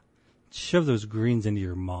 yeah. Shove those greens into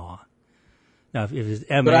your maw. Now, if it's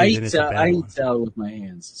M, But I then it's a bad eat one. salad with my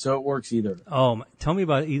hands, so it works either. Oh, tell me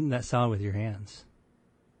about eating that salad with your hands.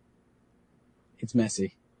 It's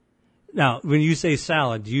messy. Now, when you say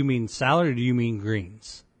salad, do you mean salad or do you mean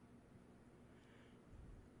greens?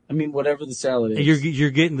 Whatever the salad is. You're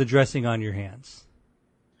getting the dressing on your hands.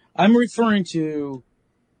 I'm referring to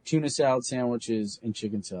tuna salad sandwiches and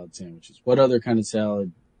chicken salad sandwiches. What other kind of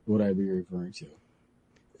salad would I be referring to?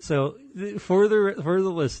 So for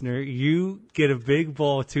the listener, you get a big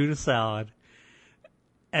bowl of tuna salad,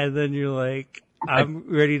 and then you're like, "I'm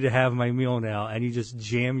ready to have my meal now," and you just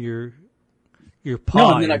jam your paw.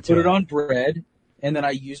 No, and then I into put it on bread, and then I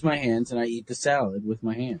use my hands and I eat the salad with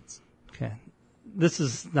my hands. Okay, this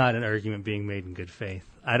is not an argument being made in good faith.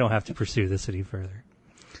 I don't have to pursue this any further.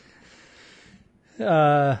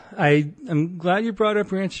 I'm glad you brought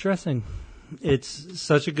up ranch dressing. It's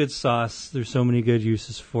such a good sauce. There's so many good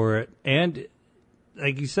uses for it. And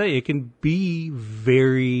like you say, it can be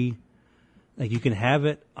very, like you can have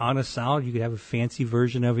it on a salad. You can have a fancy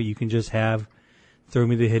version of it. You can just throw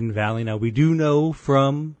me the Hidden Valley. Now we do know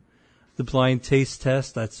from the blind taste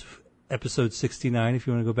test, that's episode 69 if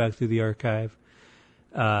you want to go back through the archive.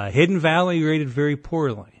 Hidden Valley rated very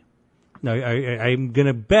poorly. Now I'm going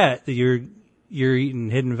to bet that you're eating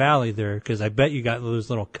Hidden Valley there because I bet you got those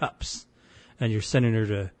little cups. And you're sending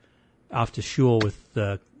her off to shul with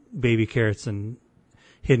baby carrots and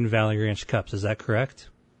Hidden Valley Ranch cups. Is that correct?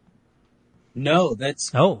 No,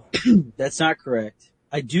 that's Oh, that's not correct.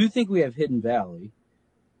 I do think we have Hidden Valley,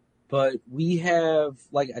 but we have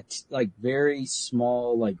like very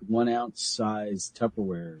small, like 1 ounce size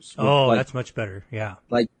Tupperwares. with, Oh, like, that's much better. Yeah.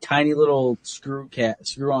 like tiny little screw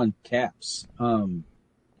on caps.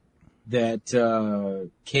 That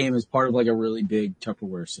came as part of like a really big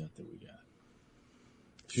Tupperware set that we got.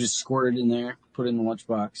 So just squirt it in there, put it in the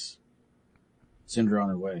lunchbox, send her on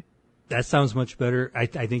her way. That sounds much better. I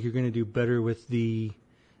think you're going to do better with the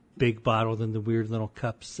big bottle than the weird little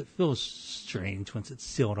cups. It feels strange once it's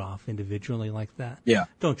sealed off individually like that. Yeah.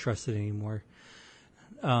 Don't trust it anymore.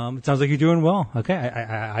 It sounds like you're doing well. Okay,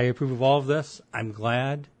 I approve of all of this. I'm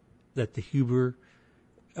glad that the Huber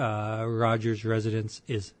Rogers residence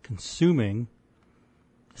is consuming.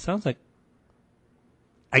 It sounds like,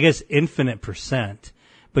 I guess, infinite percent,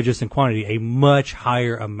 but just in quantity, a much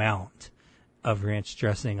higher amount of ranch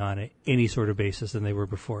dressing on any sort of basis than they were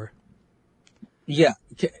before. Yeah.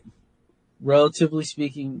 Relatively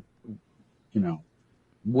speaking,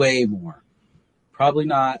 way more. Probably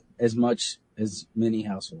not as much as many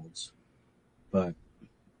households, but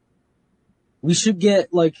we should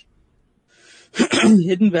get like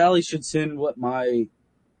Hidden Valley should send what my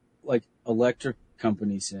like electric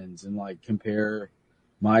company sends and like compare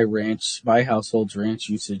my household's ranch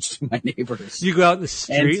usage to my neighbors. You go out in the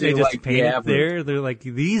street, to, they just like, paint the it average. there. They're like,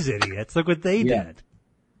 these idiots, look what they Yeah.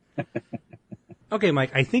 did. Okay,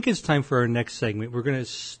 Mike, I think it's time for our next segment. We're going to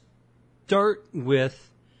start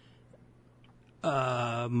with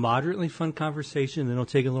a moderately fun conversation, then it'll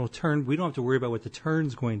take a little turn. We don't have to worry about what the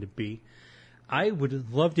turn's going to be. I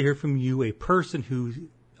would love to hear from you, a person who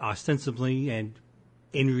ostensibly and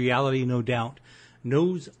in reality, no doubt,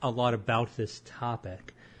 knows a lot about this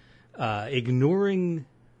topic. Ignoring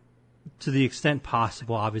to the extent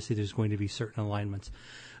possible, obviously there's going to be certain alignments,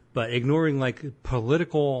 but ignoring like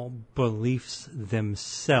political beliefs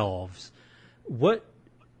themselves, what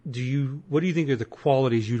do you think are the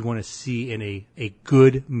qualities you'd want to see in a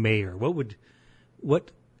good mayor?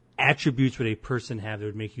 What attributes would a person have that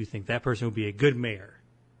would make you think that person would be a good mayor?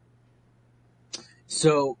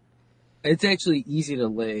 So it's actually easy to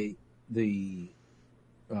lay the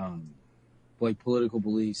like political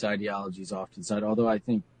beliefs, ideologies off to the side. Although I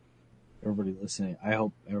think I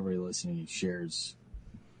hope everybody listening shares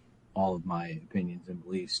all of my opinions and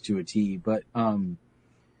beliefs to a T. But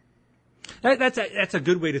That's a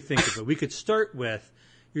good way to think of it. We could start with,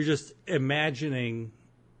 you're just imagining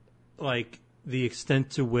like the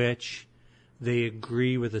extent to which they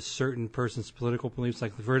agree with a certain person's political beliefs.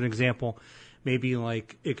 Like for an example, maybe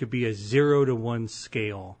like it could be a 0 to 1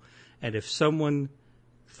 scale. And if someone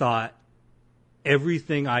thought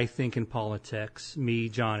everything I think in politics, me,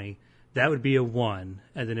 Johnny, that would be a 1.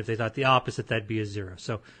 And then if they thought the opposite, that'd be a 0.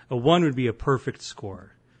 So a 1 would be a perfect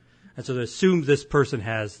score. And so they assume this person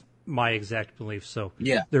has my exact beliefs. So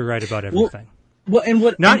Yeah. they're right about everything. well, and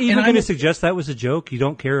what Not and even I'm- going to suggest that was a joke. You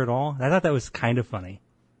don't care at all. I thought that was kind of funny.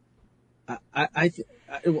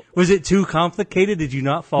 Was it too complicated? Did you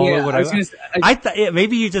not follow Yeah, what I was gonna say, I thought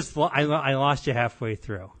maybe you just I lost you halfway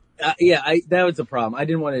through. that was the problem. I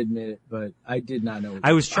didn't want to admit it, but I did not know.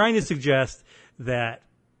 I was trying to suggest that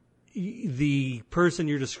the person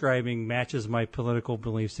you're describing matches my political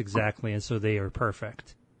beliefs exactly, and so they are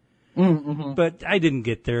perfect. Mm-hmm. But I didn't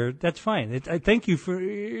get there. That's fine. Thank you for.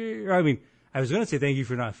 I mean, I was going to say thank you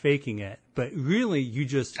for not faking it, but really,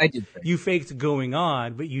 I did fake you faked going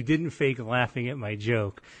on, but you didn't fake laughing at my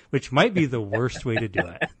joke, which might be the worst way to do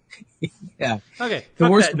it. Yeah. Okay, The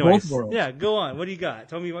fuck worst that of both noise. worlds. Yeah, go on. What do you got?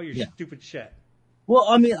 Tell me about your Yeah. stupid shit. Well,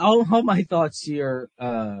 I mean, all my thoughts here,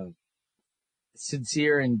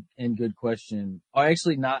 sincere and good question, are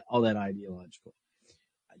actually not all that ideological.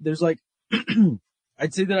 There's like,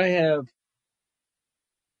 I'd say that I have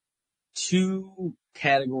 2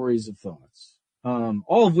 categories of thoughts,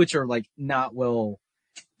 all of which are like not well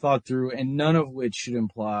thought through, and none of which should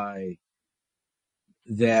imply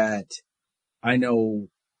that I know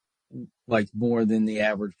like more than the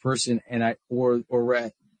average person, and I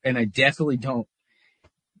definitely don't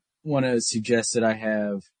want to suggest that I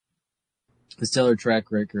have a stellar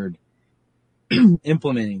track record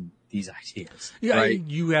implementing these ideas. Yeah, right?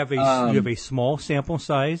 you have a small sample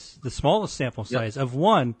size, the smallest sample size of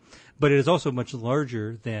 1, but it is also much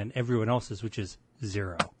larger than everyone else's, which is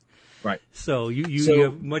 0. Right. So you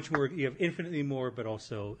have much more, you have infinitely more, but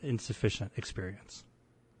also insufficient experience.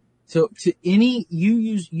 So to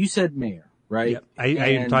you said mayor, right? Yep. I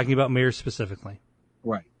am talking about mayors specifically.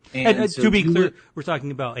 Right. And so to be you clear, would- we're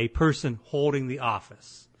talking about a person holding the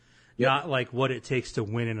office, Yep. not like what it takes to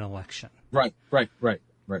win an election. Right.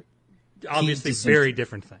 Obviously, distinction. very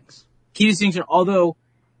different things. Key distinction, although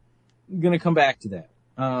I'm going to come back to that.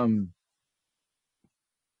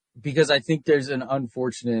 Because I think there's an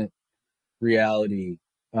unfortunate reality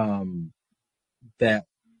that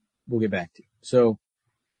we'll get back to. So,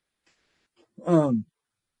 you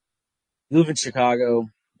live in Chicago.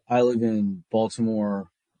 I live in Baltimore.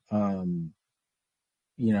 You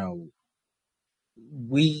know,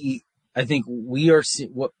 I think we are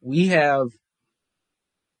what we have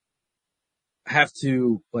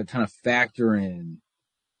to like kind of factor in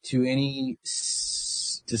to any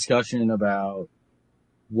discussion about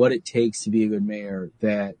what it takes to be a good mayor,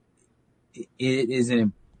 that it's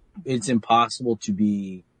impossible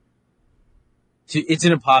it's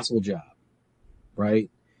an impossible job, right?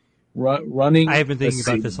 Running. I have been thinking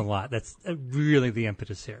about city, this a lot. That's really the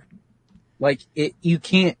impetus here. like you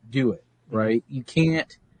can't do it, right? You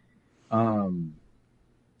can't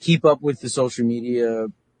keep up with the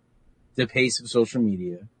pace of social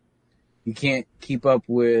media. You can't you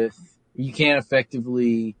can't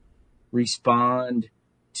effectively respond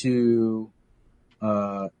to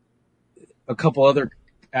a couple other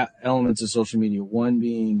elements of social media. One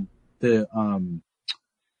being the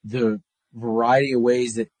variety of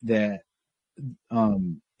ways that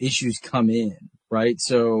issues come in, right?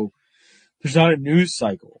 So there's not a news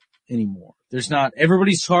cycle anymore.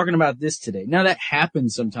 Everybody's talking about this today. Now that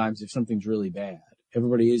happens sometimes if something's really bad.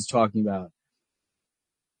 Everybody is talking about,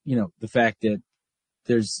 the fact that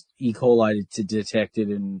there's E. coli detected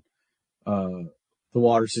in the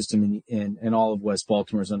water system and all of West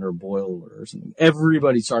Baltimore is under a boil order or something.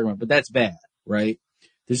 Everybody's talking about it, but that's bad, right?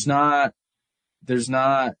 There's not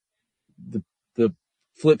the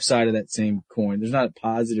flip side of that same coin. There's not a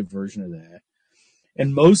positive version of that.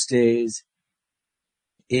 And most days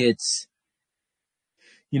it's,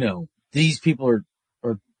 these people are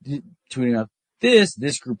tweeting out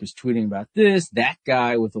this group is tweeting about this, that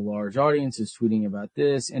guy with a large audience is tweeting about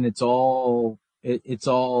this, and it drowns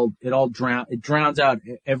out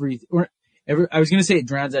I was going to say it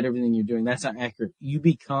drowns out everything you're doing. That's not accurate. You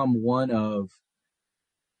become one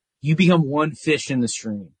fish in the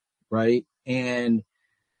stream, right? And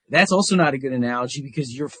that's also not a good analogy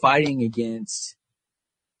because you're fighting against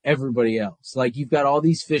everybody else. Like you've got all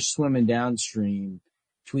these fish swimming downstream,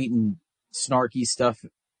 tweeting snarky stuff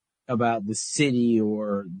about the city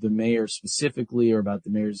or the mayor specifically, or about the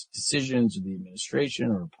mayor's decisions or the administration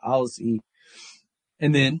or policy.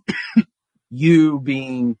 And then you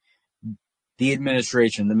being the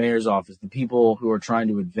administration, the mayor's office, the people who are trying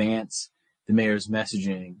to advance the mayor's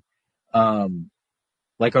messaging,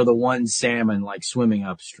 like are the one salmon like swimming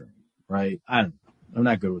upstream, right? I don't know. I'm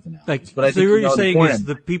not good with analogies, but I think what you're the saying point is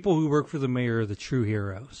the people who work for the mayor are the true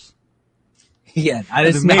heroes. Yeah,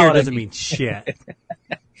 The mayor doesn't mean shit.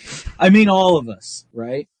 I mean all of us,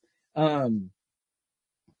 right? And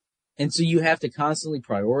so you have to constantly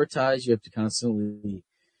prioritize. You have to constantly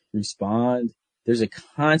respond. There's a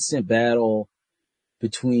constant battle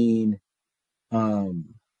between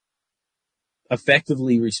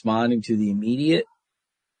effectively responding to the immediate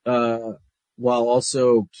while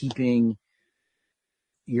also keeping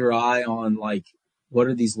your eye on, like, what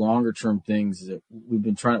are these longer term things that we've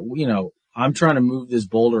been trying to, I'm trying to move this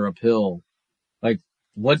boulder uphill. Like,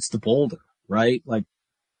 what's the boulder, right? Like,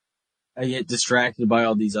 I get distracted by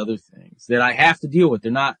all these other things that I have to deal with.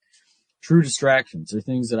 They're not true distractions. They're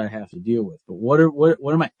things that I have to deal with. But what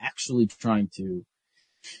am I actually trying to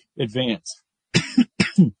advance?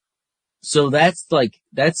 So that's the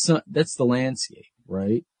landscape,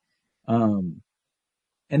 right? And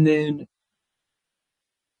then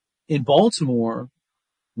in Baltimore,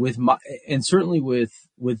 and certainly with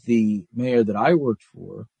the mayor that I worked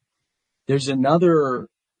for, there's another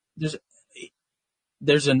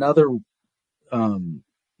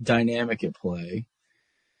dynamic at play,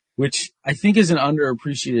 which I think is an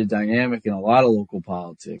underappreciated dynamic in a lot of local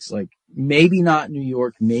politics. Like maybe not New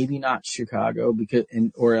York, maybe not Chicago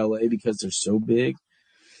or LA because they're so big,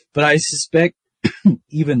 but I suspect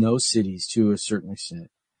even those cities to a certain extent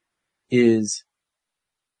is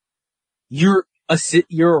you're a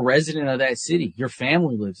resident of that city. Your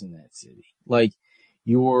family lives in that city. Like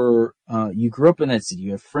you grew up in that city.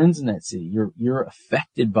 You have friends in that city. You're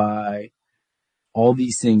affected by all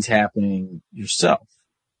these things happening yourself,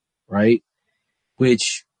 right?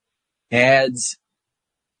 Which adds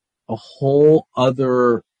a whole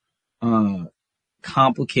other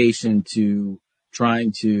complication to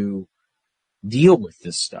trying to deal with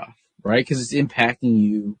this stuff, right? Because it's impacting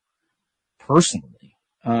you personally.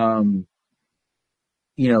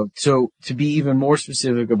 So to be even more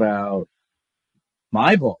specific about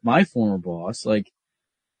my former boss, like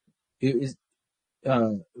it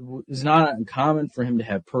was not uncommon for him to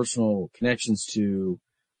have personal connections to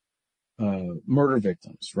murder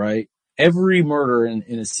victims, right? Every murder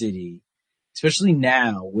in a city, especially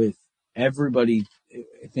now with everybody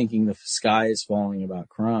thinking the sky is falling about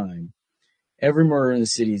crime. Every murder in the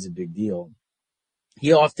city is a big deal.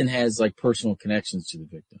 He often has like personal connections to the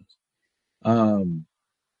victims.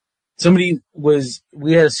 We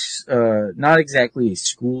had not exactly a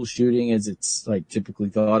school shooting as it's like typically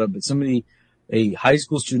thought of, but a high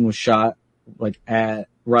school student was shot like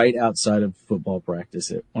right outside of football practice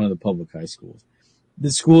at one of the public high schools.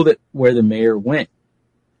 The school where the mayor went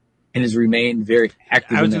and has remained very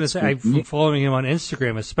active. I was going to say, I'm following him on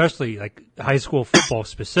Instagram, especially like high school football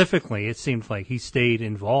specifically. It seemed like he stayed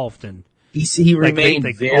involved and he remained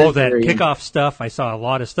very, all that very kickoff stuff. I saw a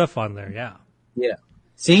lot of stuff on there. Yeah. Yeah.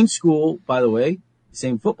 Same school, by the way,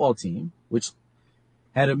 same football team, which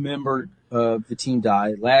had a member of the team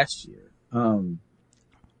die last year.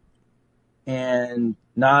 And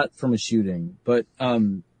not from a shooting, but,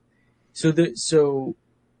 so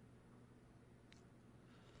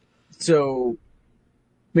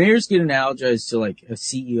mayors get analogized to like a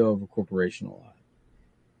CEO of a corporation a lot.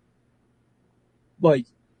 Like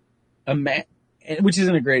which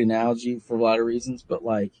isn't a great analogy for a lot of reasons, but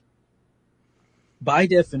like by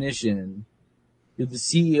definition, you're the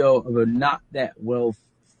CEO of a not that well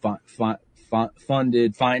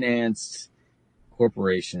funded, financed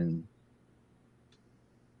corporation.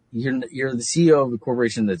 You're the CEO of a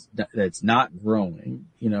corporation that's not growing.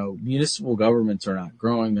 You know, municipal governments are not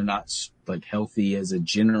growing. They're not like healthy as a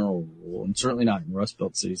general rule, and certainly not in Rust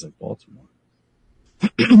Belt cities like Baltimore.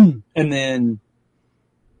 And then,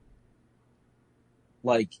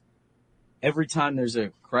 like, every time there's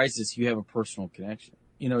a crisis, you have a personal connection.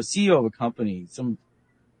 You know, a CEO of a company,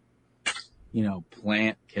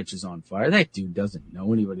 plant catches on fire. That dude doesn't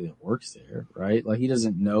know anybody that works there, right? Like, he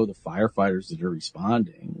doesn't know the firefighters that are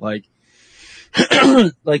responding. Like,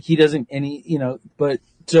 like he doesn't but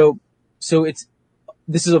so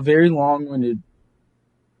this is a very long-winded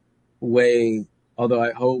way, although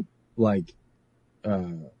I hope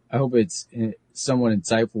it's a somewhat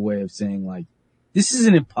insightful way of saying like, this is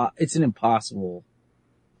it's an impossible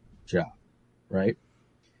job, right?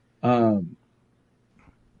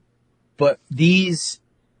 But these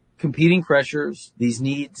competing pressures, the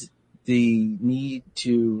need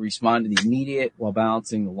to respond to the immediate while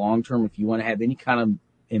balancing the long term, if you want to have any kind of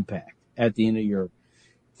impact at the end of your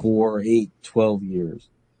 4, 8, 12 years.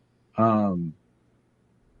 And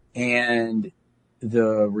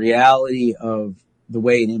the reality of the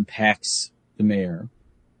way it impacts the mayor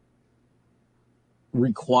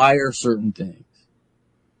require certain things.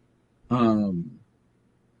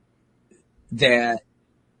 That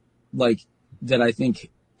I think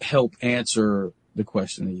help answer the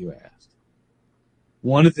question that you asked.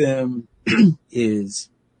 One of them is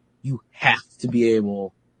you have to be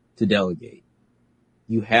able to delegate.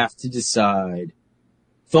 You have to decide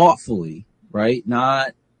thoughtfully, right?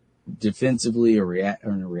 Not defensively or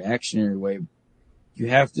in a reactionary way. You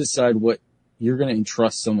have to decide what you're going to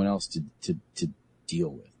entrust someone else to deal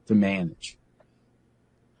with, to manage.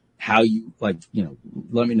 How you, let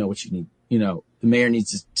me know what you need. The mayor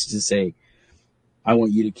needs to say, I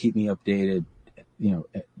want you to keep me updated,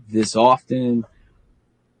 this often.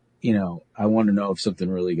 I want to know if something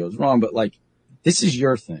really goes wrong, but this is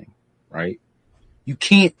your thing, right? You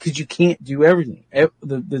can't do everything.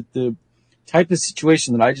 The type of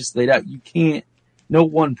situation that I just laid out, no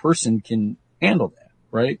one person can handle that,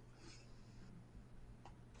 right?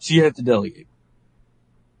 So you have to delegate.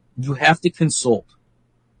 You have to consult.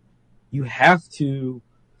 You have to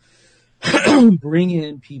bring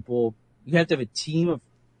in people. You have to have a team of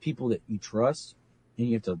people that you trust, and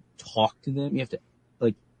you have to talk to them. You have to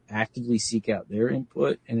actively seek out their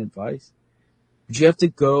input and advice. But you have to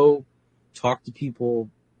go talk to people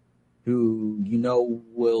who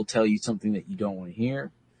will tell you something that you don't want to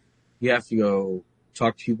hear. You have to go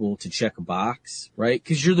talk to people to check a box, right?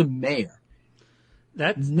 Because you're the mayor.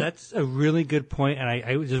 That's a really good point, and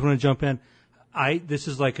I just want to jump in. This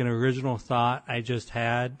is like an original thought I just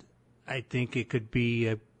had. I think it could be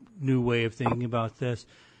a new way of thinking about this.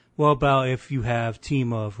 Well, about if you have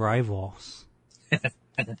team of rivals.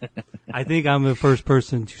 I think I'm the first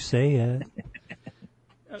person to say it.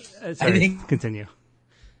 Sorry, continue.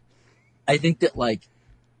 I think that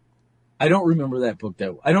I don't remember that book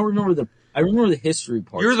I remember the history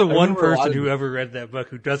part. You're the one person who ever read that book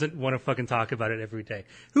who doesn't want to fucking talk about it every day.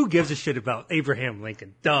 Who gives a shit about Abraham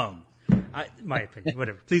Lincoln? Dumb. My opinion.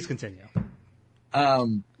 Whatever. Please continue.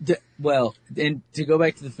 Well, and to go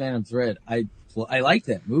back to the Phantom Thread, I like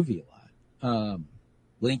that movie a lot.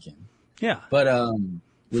 Lincoln. Yeah. But,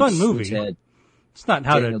 fun movie. It's not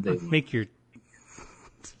how to make your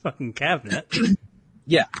fucking cabinet.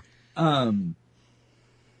 Yeah.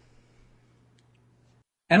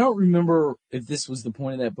 I don't remember if this was the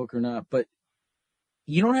point of that book or not, but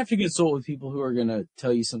you don't have to consult with people who are going to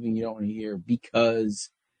tell you something you don't want to hear, because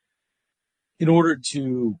in order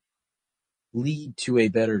to lead to a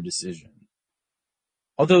better decision,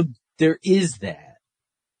 although there is that,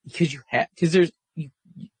 because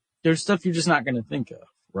there's stuff you're just not going to think of,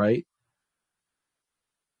 right?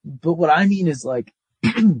 But what I mean is, like,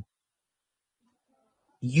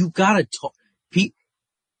 you got to talk.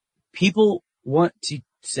 People want to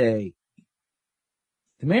say,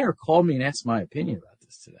 the mayor called me and asked my opinion about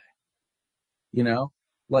this today. You know,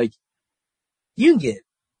 like, you can get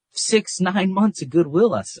 6-9 months of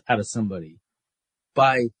goodwill out of somebody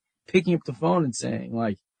by picking up the phone and saying,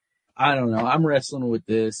 like, I don't know, I'm wrestling with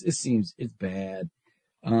this. It's bad.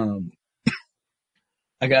 I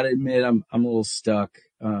gotta admit, I'm a little stuck.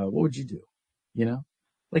 What would you do? You know,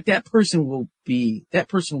 like, that person will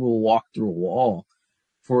walk through a wall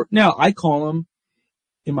now. I call them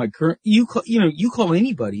in my current, you call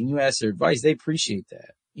anybody and you ask their advice. They appreciate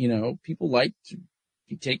that. You know, people like to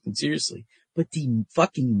be taken seriously, but the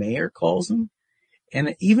fucking mayor calls them.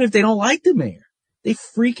 And even if they don't like the mayor, they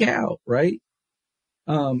freak out, right?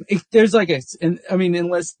 If there's like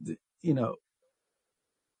unless, you know,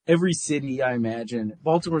 every city, I imagine,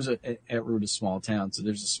 Baltimore's at root a small town, so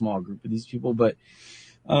there's a small group of these people, but,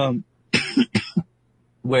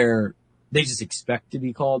 where they just expect to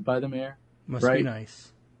be called by the mayor. Must right? be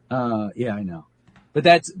nice. Yeah, I know.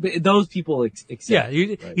 But those people accept. Yeah, right?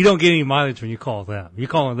 you don't get any mileage when you call them. You're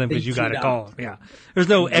calling them because They you do got to not. call them. Yeah, there's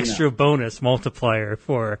no They do extra bonus multiplier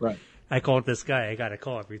for. Right. I called this guy. I got to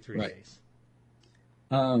call every 3 Right. days.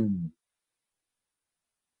 And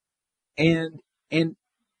then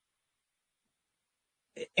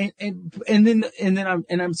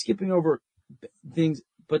I'm skipping over things,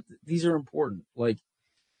 but these are important. Like,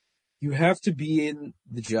 you have to be in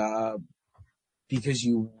the job because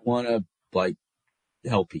you want to, like,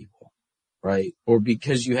 help people, right? Or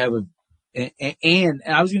because you have and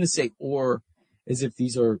I was going to say, or as if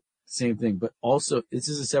these are the same thing, but also this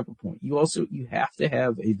is a separate point. You have to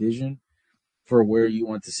have a vision for where you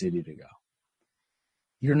want the city to go.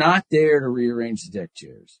 You're not there to rearrange the deck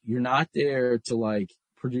chairs. You're not there to, like,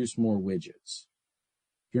 produce more widgets.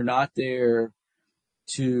 You're not there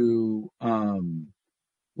to,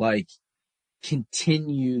 like,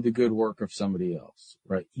 continue the good work of somebody else,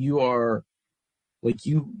 right? You are, like,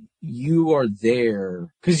 you are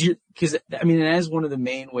there because I mean, as one of the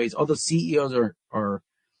main ways, although CEOs are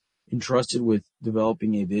entrusted with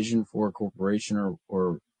developing a vision for a corporation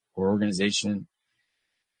or organization,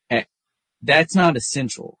 that's not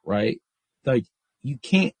essential, right? Like, you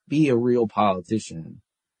can't be a real politician.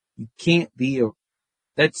 You can't be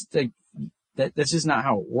that's just not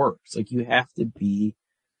how it works. Like, you have to be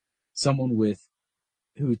someone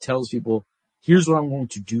who tells people, here's what I'm going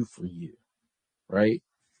to do for you, right?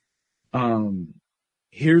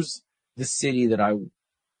 Here's the city that I'm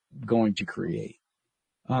going to create,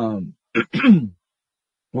 or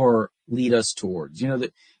lead us towards,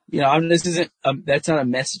 this isn't, that's not a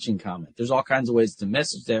messaging comment. There's all kinds of ways to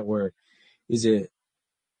message that, where is it,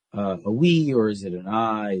 a we, or is it an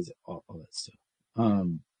I, is it all that stuff.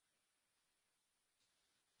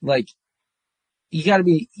 Like, you gotta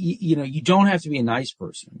be, you don't have to be a nice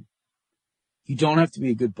person. You don't have to be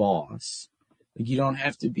a good boss. Like, you don't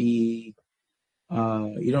have to be,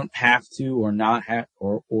 you don't have to, or not have,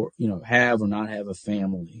 or, have or not have a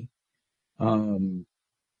family. You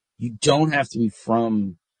don't have to be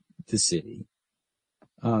from the city.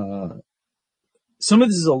 Some of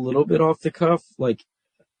this is a little bit off the cuff, like,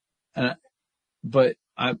 but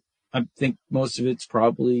I think most of it's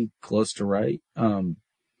probably close to right.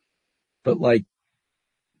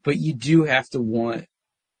 But you do have to want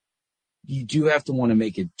to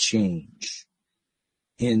make a change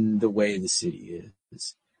in the way the city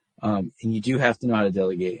is. And you do have to know how to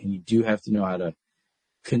delegate, and you do have to know how to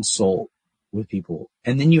consult with people.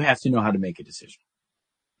 And then you have to know how to make a decision,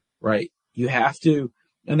 right? You have to,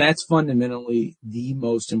 and that's fundamentally the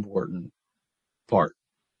most important part,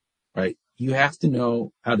 right? You have to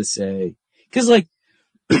know how to say, because, like,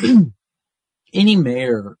 any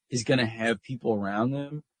mayor is going to have people around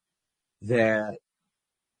them that,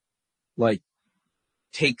 like,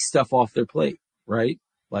 take stuff off their plate, right?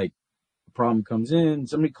 Like, a problem comes in,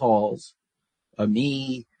 somebody calls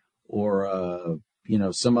me or,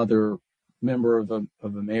 some other member of a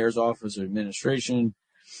mayor's office or administration.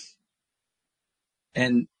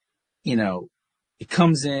 And, it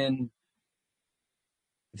comes in.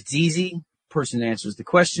 If it's easy, person answers the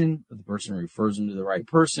question, the person refers them to the right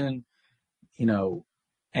person, and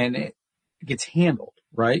it gets handled,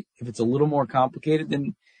 right? If it's a little more complicated,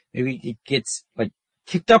 then maybe it gets, like,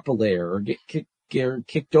 kicked up a layer or get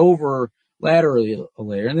kicked over laterally a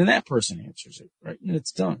layer, and then that person answers it, right? And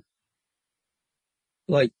it's done.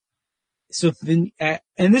 Like, so then,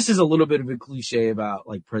 and this is a little bit of a cliche about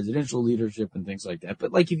like presidential leadership and things like that.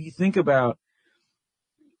 But like, if you think about,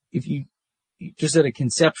 if you just at a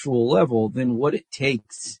conceptual level, then what it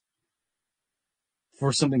takes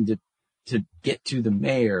for something to get to the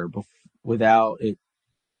mayor without it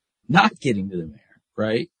not getting to the mayor,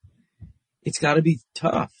 right? It's got to be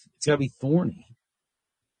tough. It's got to be thorny.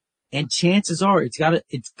 And chances are it's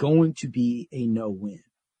going to be a no-win,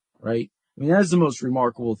 right? I mean, that's the most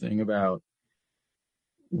remarkable thing about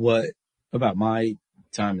my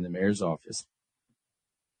time in the mayor's office.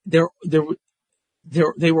 They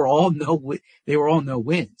were all no wins.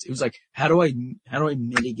 It was like, how do I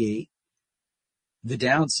mitigate the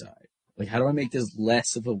downside? Like, how do I make this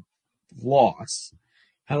less of a loss?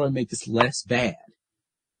 How do I make this less bad?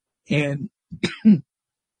 And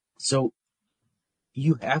so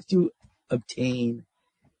you have to obtain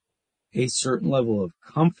a certain level of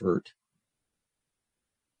comfort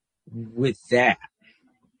with that.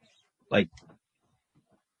 Like,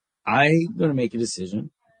 I'm going to make a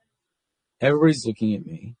decision. Everybody's looking at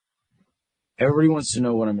me. Everybody wants to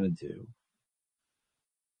know what I'm going to do.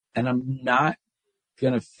 And I'm not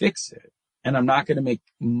going to fix it. And I'm not going to make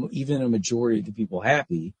even a majority of the people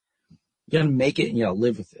happy. You got to make it and you got to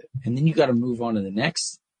live with it. And then you got to move on to the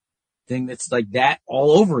next thing that's like that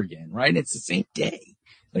all over again, right? It's the same day.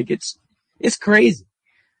 Like, it's crazy.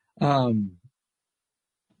 But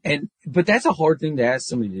that's a hard thing to ask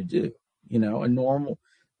somebody to do. You know,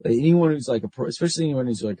 anyone who's like, especially anyone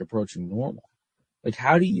who's like approaching normal. Like,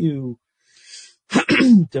 how do you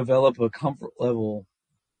develop a comfort level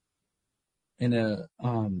and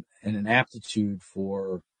an aptitude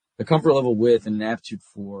for a comfort level with and an aptitude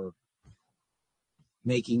for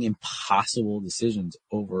making impossible decisions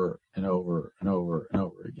over and over and over and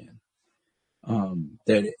over again.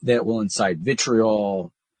 That will incite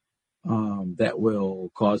vitriol, that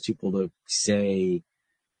will cause people to say,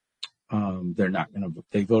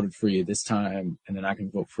 they voted for you this time and they're not going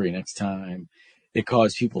to vote for you next time. It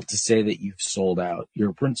caused people to say that you've sold out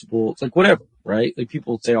your principles, like whatever, right? Like,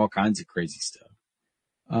 people say all kinds of crazy stuff.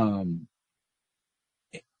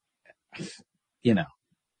 You know,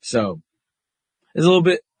 so it's a little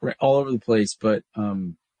bit all over the place, but, I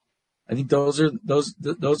think those are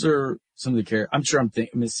some of the I'm sure I'm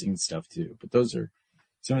missing stuff too, but those are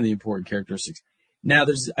some of the important characteristics. Now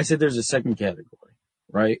I said there's a second category,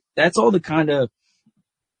 right? That's all the kind of,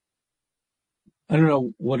 I don't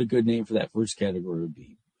know what a good name for that first category would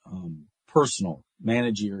be. Personal,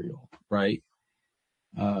 managerial, right?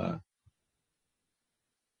 One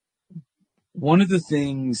of the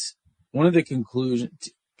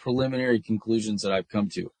preliminary conclusions that I've come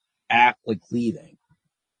to leaving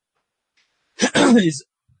is,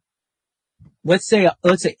 let's say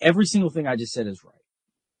every single thing I just said is right.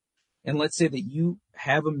 And let's say that you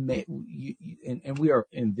have and we are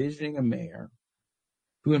envisioning a mayor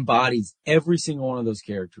who embodies every single one of those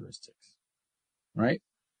characteristics, right?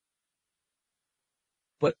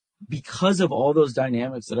 But because of all those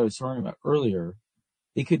dynamics that I was talking about earlier,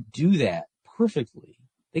 they could do that perfectly.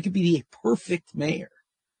 They could be the perfect mayor.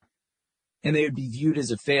 And they would be viewed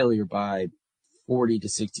as a failure by 40 to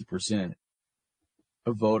 60%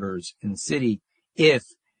 of voters in the city if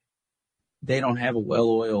they don't have a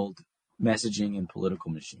well-oiled messaging and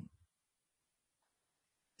political machine.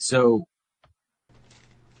 So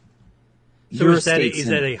is that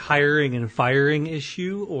a hiring and firing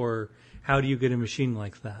issue, or how do you get a machine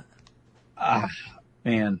like that?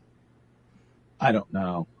 Man, I don't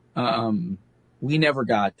know. We never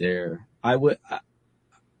got there. I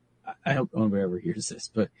hope nobody ever hears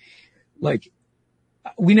this, but like,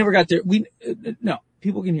 we never got there. No,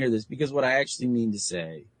 people can hear this, because what I actually mean to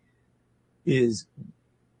say is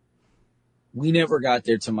we never got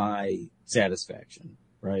there to my satisfaction,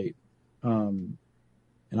 right? And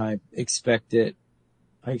I expect they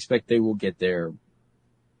will get there.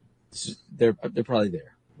 They're probably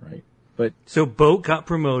there, right? But so Boat got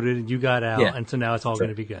promoted and you got out, Yeah, and so now it's all going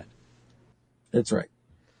to be good. that's right.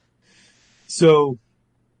 So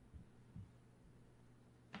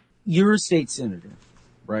you're a state senator,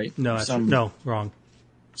 right? No, wrong.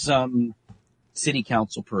 Some city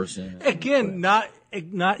council person. Again, not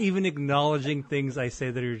even acknowledging things I say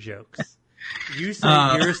that are jokes. You say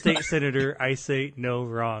you're a state senator. I say no,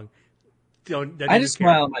 wrong. I just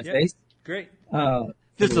smile on my face. Great.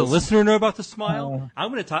 Does the listener know about the smile?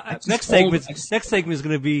 I'm going to talk. Next segment is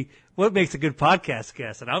going to be what makes a good podcast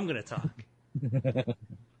guest, and I'm going to talk.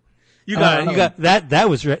 You got that. That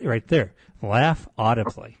was right there. Laugh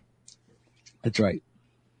audibly. That's right.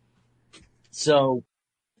 So,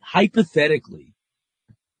 hypothetically,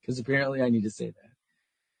 because apparently I need to say that,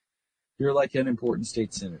 you're like an important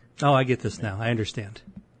state senator. Oh, I get this now. I understand.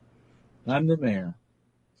 I'm the mayor.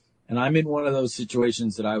 And I'm in one of those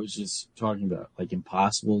situations that I was just talking about, like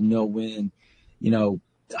impossible, no win,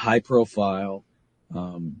 high profile,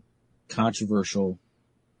 controversial.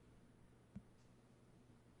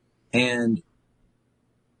 And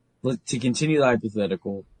to continue the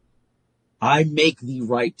hypothetical, I make the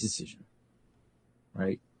right decision,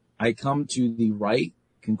 right? I come to the right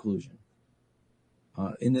conclusion.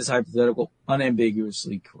 In this hypothetical,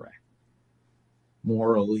 unambiguously correct.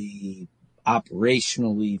 Morally,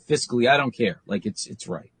 operationally, fiscally, I don't care. Like it's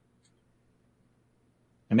right.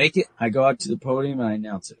 I make it, I go out to the podium and I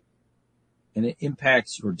announce it. And it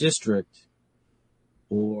impacts your district,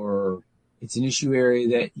 or it's an issue area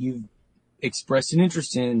that you've expressed an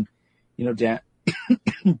interest in,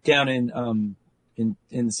 down in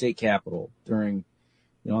the state capitol during,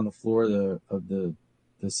 on the floor of the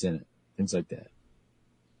Senate, things like that.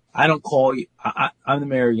 I don't call you. I'm the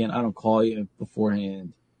mayor again. I don't call you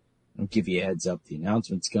beforehand. I don't give you a heads up. The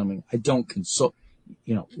announcement's coming. I don't consult.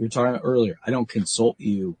 We were talking about earlier. I don't consult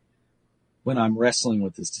you when I'm wrestling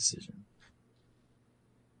with this decision.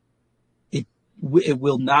 It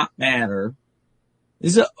will not matter.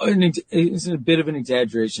 This is a bit of an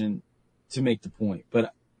exaggeration to make the point,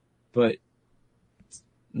 but it's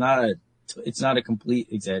not a complete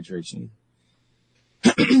exaggeration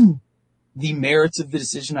either. The merits of the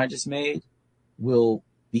decision I just made will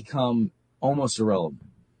become almost irrelevant.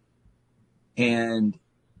 And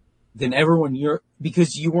then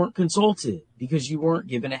because you weren't consulted, because you weren't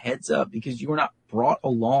given a heads up, because you were not brought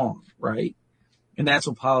along, right? And that's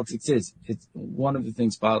what politics is. It's one of the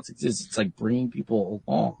things politics is. It's like bringing people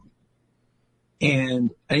along.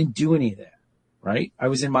 And I didn't do any of that, right? I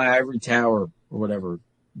was in my ivory tower or whatever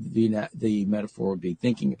the metaphor would be,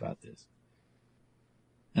 thinking about this.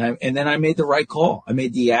 And then I made the right call. I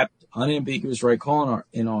made the unambiguous right call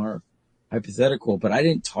in our hypothetical, but I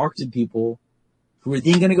didn't talk to people who are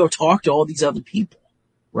then going to go talk to all these other people,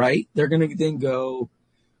 right? They're going to then go,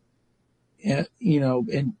 and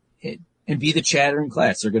be the chatter in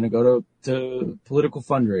class. They're going to go to political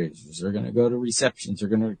fundraisers. They're going to go to receptions. They're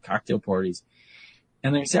going to cocktail parties.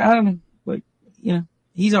 And they're going to say, I don't know,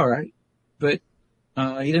 he's all right, but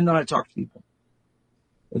he didn't know how to talk to people.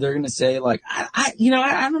 Or they're going to say, like, I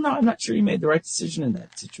don't know. I'm not sure you made the right decision in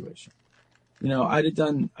that situation. I'd have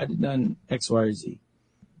done X, Y, or Z.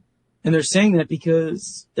 And they're saying that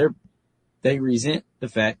because they resent the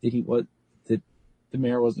fact that that the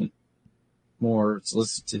mayor wasn't more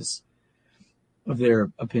solicitous of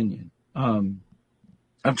their opinion. I'm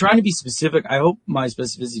trying to be specific. I hope my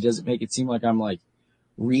specificity doesn't make it seem like I'm like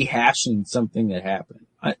rehashing something that happened.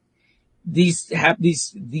 These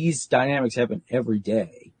dynamics happen every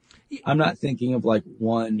day. I'm not thinking of like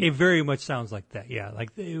one. It very much sounds like that, yeah.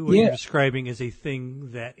 Like what you're describing is a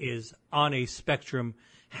thing that is on a spectrum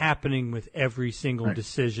happening with every single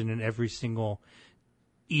decision and every single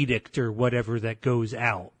edict or whatever that goes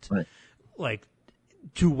out. Right. Like,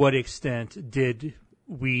 to what extent did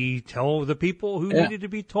we tell the people who needed to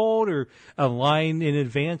be told, or align in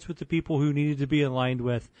advance with the people who needed to be aligned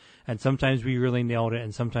with? And sometimes we really nailed it,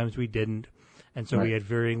 and sometimes we didn't. And so we had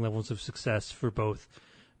varying levels of success for both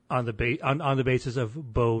on the basis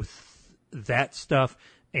of both that stuff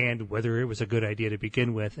and whether it was a good idea to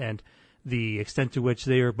begin with. And the extent to which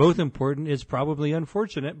they are both important is probably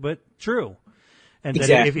unfortunate, but true. And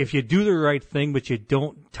that if you do the right thing, but you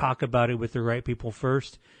don't talk about it with the right people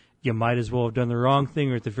first, you might as well have done the wrong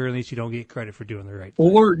thing, or at the very least, you don't get credit for doing the right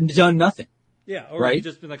thing. Or done nothing. Yeah, or you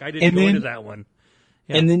just been like, I didn't go into that one.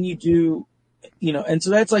 Yeah. And then you do, and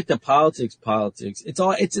so that's like the politics.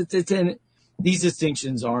 And these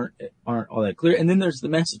distinctions aren't all that clear. And then there's the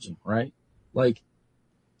messaging, right? Like,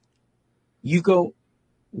 you go,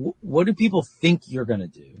 what do people think you're going to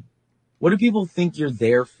do? What do people think you're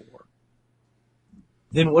there for?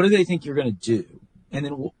 Then what do they think you're going to do? And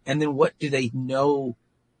then what do they know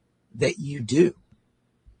that you do?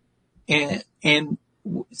 And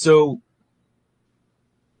so,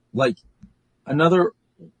 like, another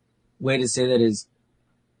way to say that is,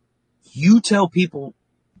 you tell people,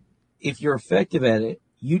 if you're effective at it,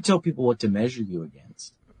 you tell people what to measure you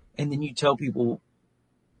against. And then you tell people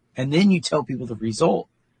the result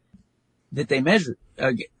that they measure.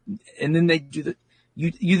 And then they do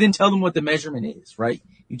you then tell them what the measurement is, right?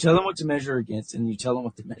 You tell them what to measure against, and you tell them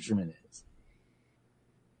what the measurement is.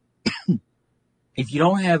 If you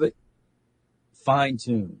don't have it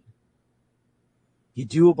fine-tuned, you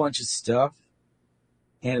do a bunch of stuff,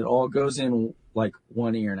 and it all goes in like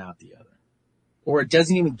one ear and out the other. or it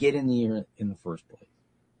doesn't even get in the air in the first place.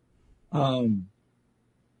 And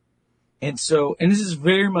this is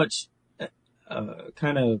very much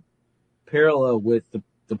kind of parallel with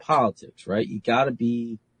the politics, right? You got to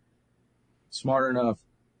be smart enough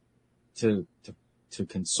to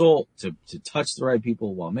consult, to touch the right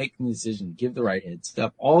people while making the decision, give the right heads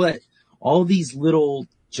up. All these little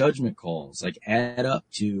judgment calls like add up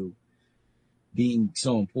to being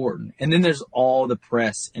so important. And then there's all the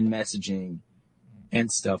press and messaging and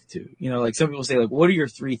stuff too. You know, like some people say, like, what are your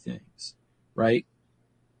 3 things, right?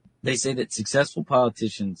 They say that successful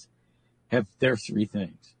politicians have their 3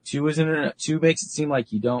 things. 2 isn't enough. 2 makes it seem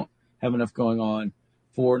like you don't have enough going on.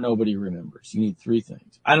 4, nobody remembers. You need 3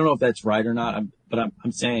 things. I don't know if that's right or not, but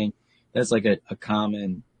I'm saying that's like a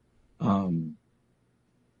common,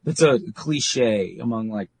 that's a cliche among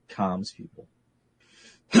like comms people.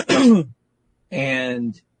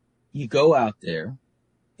 And you go out there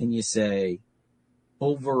and you say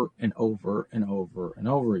over and over and over and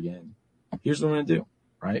over again, here's what I'm going to do,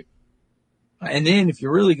 right? And then if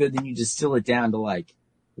you're really good, then you distill it down to like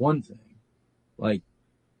one thing, like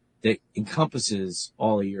that encompasses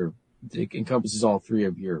all 3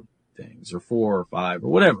 of your things, or 4 or 5 or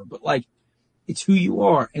whatever. But like, it's who you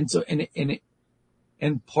are. And so,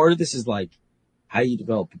 and part of this is like how you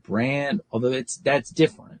develop a brand, although that's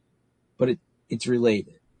different, but it's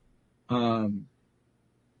related.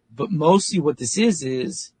 But mostly what this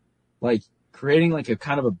is like creating like a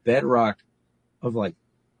kind of a bedrock of like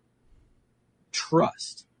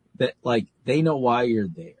trust, that like they know why you're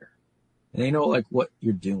there. And they know like what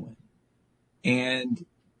you're doing. And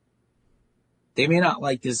they may not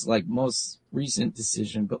like this like most recent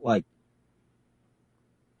decision, but like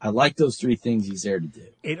I like those 3 things he's there to do.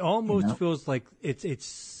 It almost feels like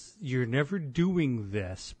it's you're never doing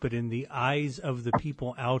this, but in the eyes of the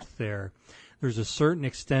people out there, there's a certain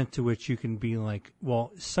extent to which you can be like,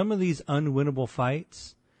 well, some of these unwinnable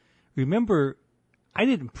fights, remember, I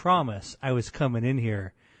didn't promise I was coming in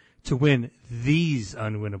here to win these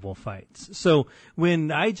unwinnable fights. So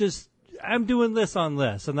when I'm doing this on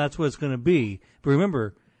this, and that's what it's going to be. But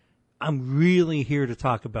remember, I'm really here to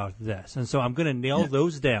talk about this. And so I'm going to nail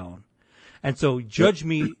those down. And so judge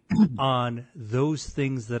me on those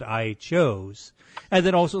things that I chose. And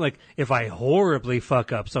then also, like, if I horribly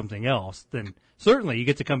fuck up something else, then certainly you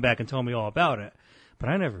get to come back and tell me all about it. But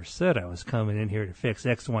I never said I was coming in here to fix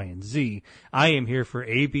X, Y, and Z. I am here for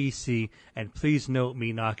ABC, and please note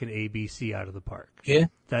me knocking ABC out of the park. Yeah. Is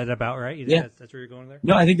that about right? You think that's where you're going there?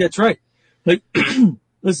 No, I think that's right. Like,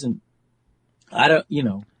 listen, I don't,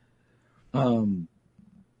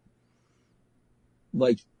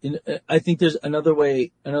 like, I think there's another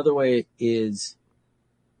way is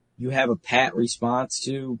you have a pat response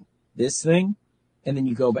to this thing, and then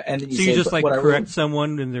you go back, and then you so say, you just like correct I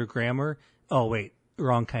someone in their grammar. Oh wait,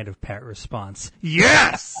 wrong kind of pat response.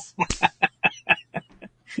 Yes.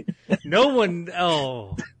 No one.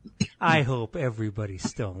 Oh, I hope everybody's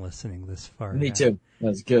still listening this far. Me now. too.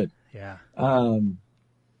 That's good. Yeah.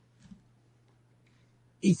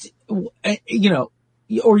 It's, or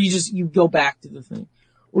you go back to the thing,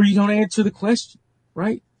 or you don't answer the question,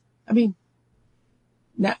 right? I mean,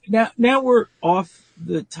 now we're off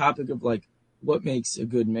the topic of like what makes a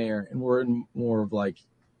good mayor, and we're in more of like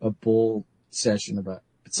a bull session about,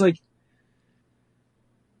 it's like,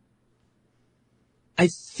 I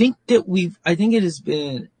think it has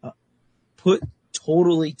been put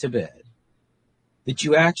totally to bed that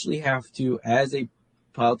you actually have to, as a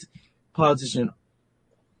politician,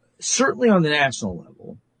 certainly on the national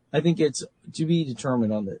level, I think it's to be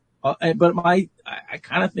determined on the, but I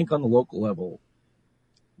kind of think on the local level,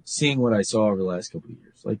 seeing what I saw over the last couple of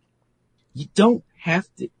years, like, you don't have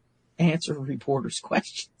to answer reporters'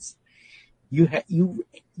 questions. You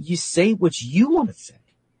say what you want to say.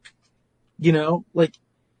 Like,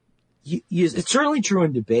 it's certainly true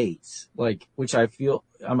in debates, like, which I feel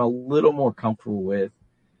I'm a little more comfortable with,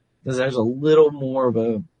 because there's a little more of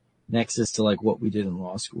a nexus to like what we did in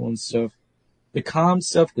law school and stuff. The comm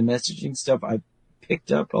stuff, the messaging stuff, I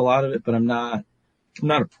picked up a lot of it, but I'm not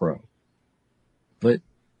a pro. But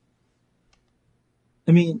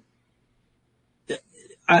I mean,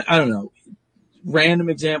 I don't know, random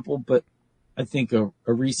example, but I think a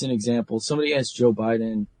recent example, somebody asked Joe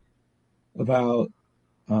Biden about,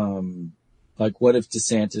 like, what if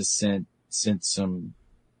DeSantis sent some,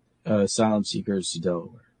 asylum seekers to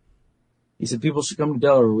Delaware? He said, people should come to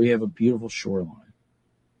Delaware. We have a beautiful shoreline.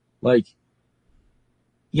 Like,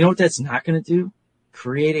 you know what that's not going to do?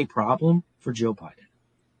 Create a problem for Joe Biden.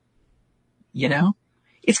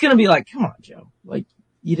 It's going to be like, come on, Joe. Like,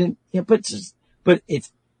 you didn't, but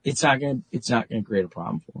it's not going to create a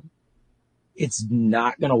problem for him. it's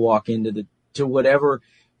not going to walk into to whatever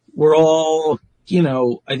we're all,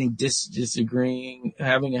 I think disagreeing,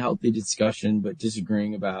 having a healthy discussion, but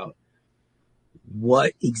disagreeing about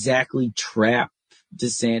what exactly trap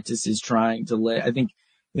DeSantis is trying to lay. I think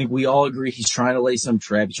we all agree he's trying to lay some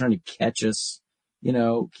trap. He's trying to catch us, he's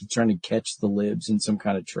trying to catch the libs in some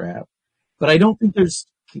kind of trap. But I don't think there's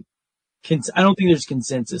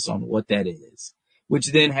consensus on what that is,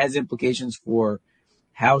 which then has implications for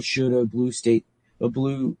how should a blue city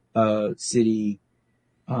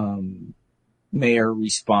mayor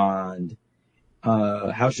respond?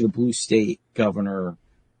 How should a blue state governor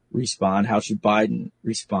respond? How should Biden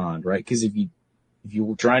respond? Right? Because if you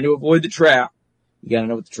were trying to avoid the trap, you got to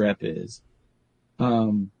know what the trap is.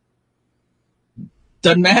 Doesn't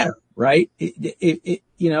matter, right? If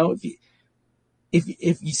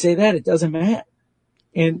you say that, it doesn't matter.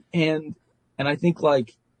 And I think,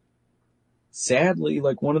 like, sadly,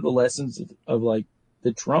 like, one of the lessons of like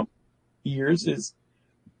the Trump years is,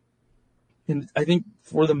 and I think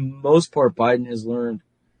for the most part, Biden has learned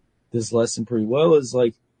this lesson pretty well, is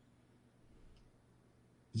like,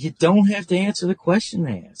 you don't have to answer the question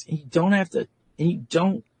they ask. And you don't have to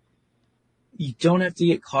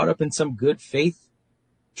get caught up in some good faith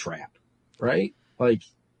trap, right? Like,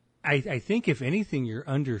 I think if anything, you're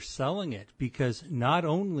underselling it, because not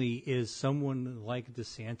only is someone like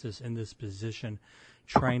DeSantis in this position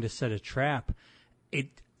trying to set a trap,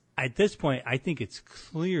 at this point, I think it's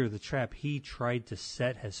clear the trap he tried to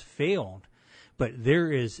set has failed. But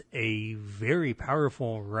there is a very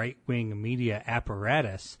powerful right-wing media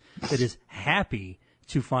apparatus that is happy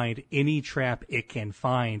to find any trap it can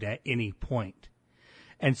find at any point.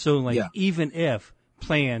 And so, like, even if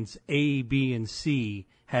plans A, B, and C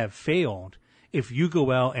have failed, if you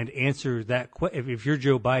go out and answer that, if you're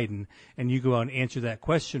Joe Biden and you go out and answer that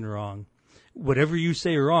question wrong, whatever you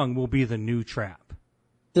say wrong will be the new trap.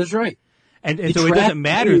 That's right. And so it doesn't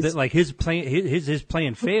matter that, like, his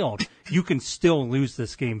plan failed. You can still lose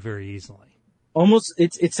this game very easily. Almost,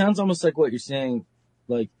 it sounds almost like what you're saying.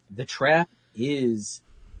 Like, the trap is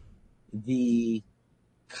the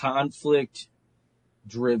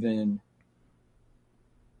conflict-driven,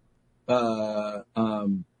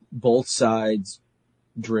 both sides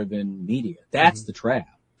driven media. That's the trap.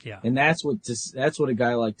 Yeah. And that's what a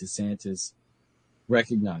guy like DeSantis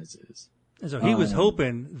recognizes. And so he was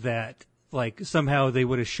hoping that, like, somehow they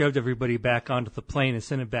would have shoved everybody back onto the plane and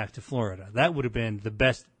sent it back to Florida. That would have been the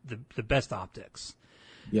best optics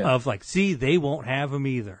of, like, see, they won't have him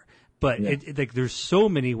either. But like, there's so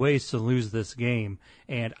many ways to lose this game,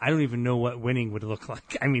 and I don't even know what winning would look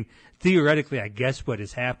like. I mean, theoretically, I guess what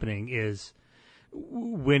is happening is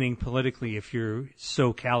winning politically if you're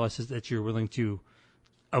so callous that you're willing to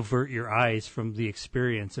avert your eyes from the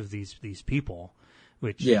experience of these people,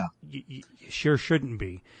 which you sure shouldn't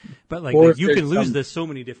be. But, like, you can lose this so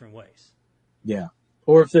many different ways. Yeah.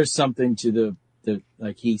 Or if there's something to the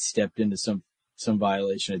like, he stepped into some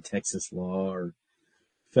violation of Texas law or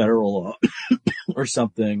federal law or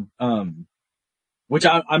something, which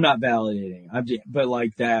I'm not validating. But,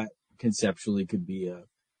 like, that conceptually could be a,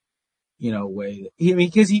 way that,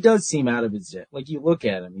 because he does seem out of his depth. Like, you look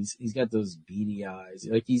at him, he's got those beady eyes.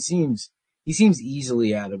 Like, he seems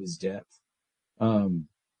easily out of his depth.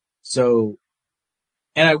 So,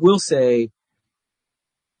 and I will say,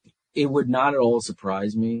 it would not at all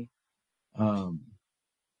surprise me,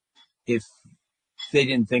 if they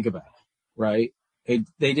didn't think about it, right?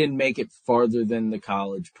 They didn't make it farther than the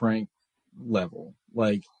college prank level.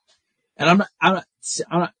 Like, and I'm not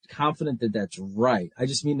confident that that's right. I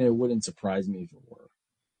just mean that it wouldn't surprise me if it were.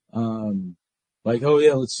 Like, oh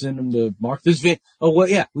yeah, let's send him to Martha's oh, well,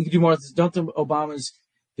 yeah, we could do Martha's, don't the Obama's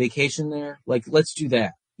vacation there? Like, let's do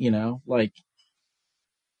that, like,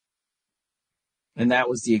 and that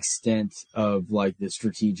was the extent of, like, the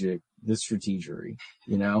strategery,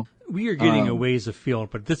 We are getting a ways afield,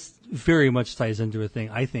 but this very much ties into a thing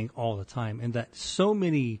I think all the time, and that so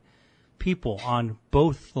many people on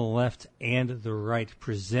both the left and the right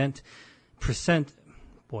present DeSantis.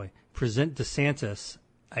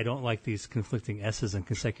 I don't like these conflicting S's and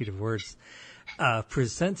consecutive words.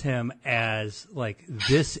 Present him as, like,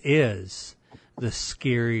 this is the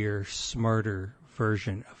scarier, smarter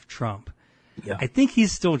version of Trump. Yeah. I think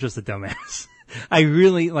he's still just a dumbass. I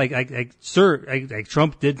really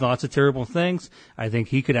Trump did lots of terrible things. I think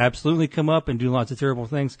he could absolutely come up and do lots of terrible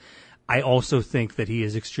things. I also think that he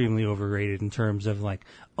is extremely overrated in terms of, like,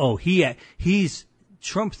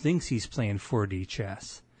 Trump thinks he's playing 4D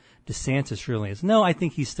chess. DeSantis really is. No, I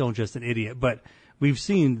think he's still just an idiot, but we've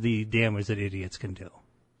seen the damage that idiots can do.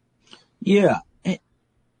 Yeah.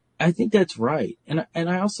 I think that's right. And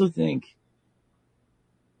I also think,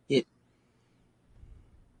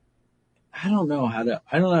 I don't know how to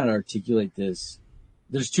articulate this.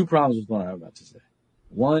 There's two problems with what I'm about to say.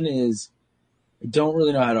 One is I don't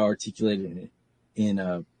really know how to articulate it in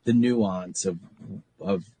the nuance of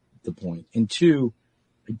the point. And two,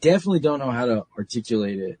 I definitely don't know how to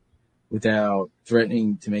articulate it without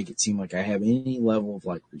threatening to make it seem like I have any level of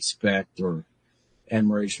like respect or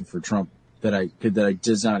admiration for Trump that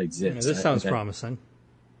does not exist. Yeah, this sounds promising.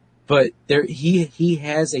 But he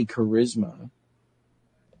has a charisma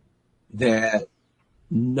that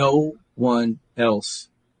no one else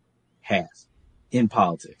has in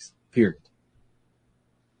politics, period.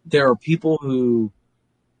 There are people who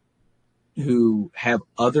have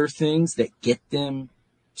other things that get them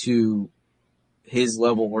to his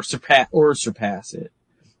level or surpass it.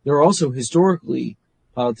 There are also historically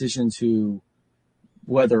politicians who,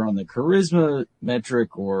 whether on the charisma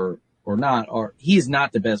metric or not, he is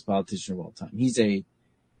not the best politician of all time. He's a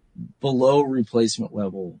below replacement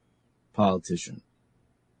level politician.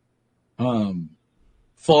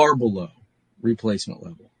 Far below replacement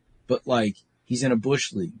level. But like, he's in a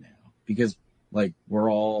Bush league now because like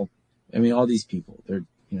all these people, they're,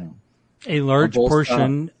 A large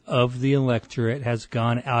portion of the electorate has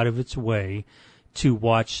gone out of its way to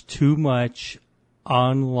watch too much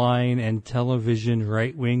online and television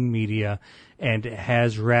right-wing media and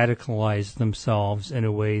has radicalized themselves in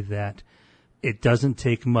a way that it doesn't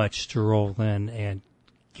take much to roll in and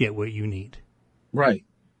get what you need. Right.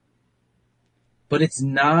 But it's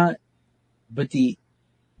not, but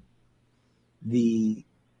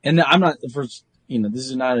and I'm not the first, this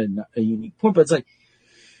is not a unique point, but it's like,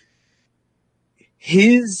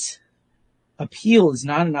 his appeal is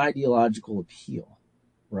not an ideological appeal,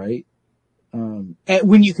 right? And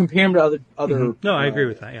when you compare him to other, Mm-hmm. No, I agree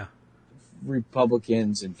with that. Yeah,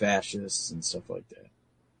 Republicans and fascists and stuff like that,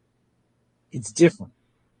 it's different,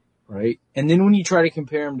 right? And then when you try to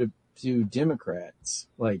compare him to Democrats,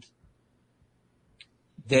 like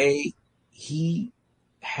he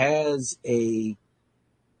has a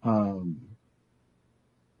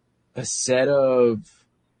set of,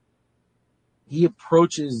 he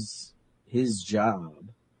approaches his job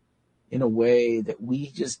in a way that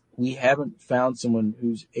we haven't found someone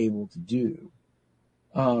who's able to do.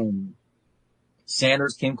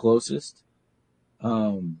 Sanders came closest.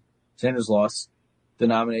 Sanders lost the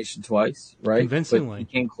nomination twice, right? Convincingly. But he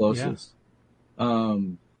came closest. Yeah.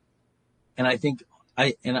 And I think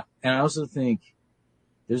I also think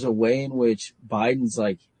there's a way in which Biden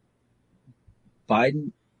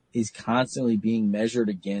is constantly being measured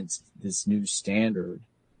against this new standard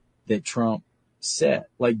that Trump set.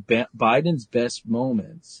 Like Biden's best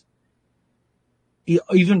moments,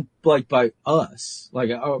 even like by us, like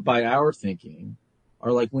by our thinking,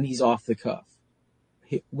 are like when he's off the cuff,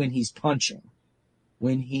 when he's punching,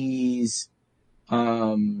 when he's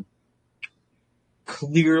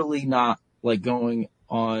clearly not like going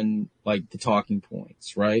on like the talking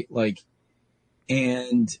points, right? Like,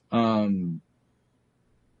 and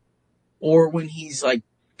or when he's like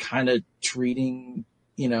kind of treating,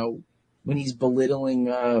 when he's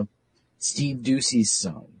belittling Steve Ducey's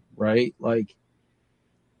son, right? Like,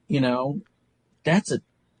 that's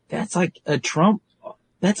like a Trump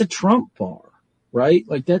bar, right?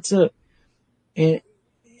 Like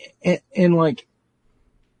and like,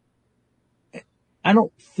 I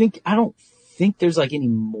don't think there's like any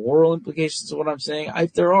moral implications to what I'm saying.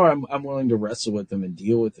 If there are, I'm willing to wrestle with them and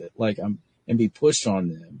deal with it. Like and be pushed on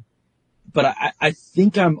them. But I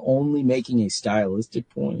think I'm only making a stylistic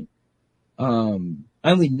point. I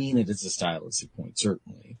only mean it as a stylistic point,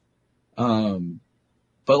 certainly.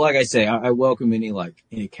 But like I say, I welcome any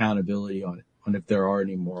accountability on if there are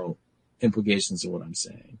any moral implications of what I'm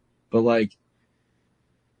saying. But like,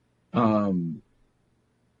 I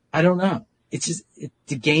don't know. It's just,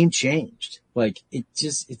 the game changed. Like, and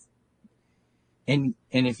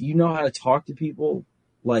if you know how to talk to people,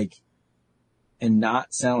 like, and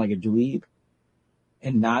not sound like a dweeb,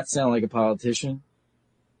 and not sound like a politician,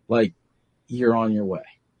 like, you're on your way.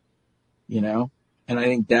 And I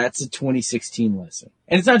think that's a 2016 lesson.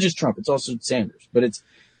 And it's not just Trump, it's also Sanders. But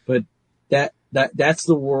that's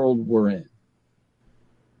the world we're in.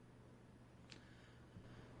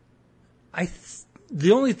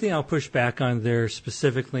 The only thing I'll push back on there,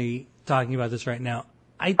 specifically talking about this right now,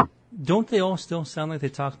 don't they all still sound like they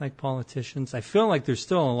talk like politicians? I feel like there's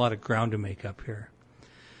still a lot of ground to make up here.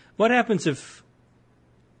 What happens if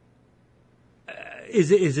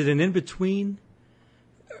is it an in between?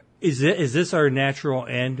 Is this our natural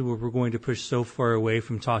end where we're going to push so far away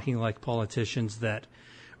from talking like politicians that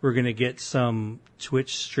we're going to get some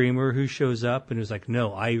Twitch streamer who shows up and who's like,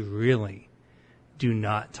 no, I really do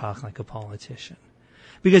not talk like a politician?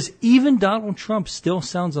 Because even Donald Trump still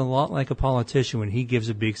sounds a lot like a politician when he gives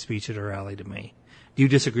a big speech at a rally to me. Do you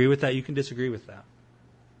disagree with that? You can disagree with that.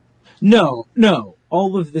 No.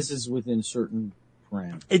 All of this is within certain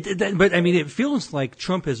parameters. But I mean, it feels like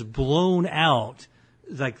Trump has blown out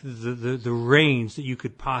like the range that you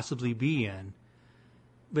could possibly be in.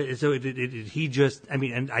 But so he just, I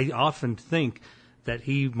mean, and I often think that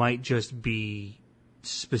he might just be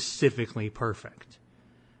specifically perfect,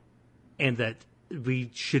 and that we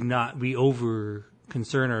should not be over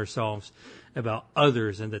concern ourselves about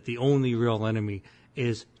others, and that the only real enemy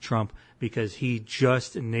is Trump because he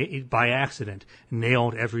just by accident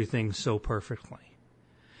nailed everything so perfectly.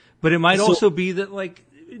 But it might also be that, like,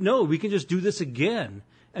 no, we can just do this again.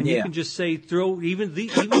 And you can just say,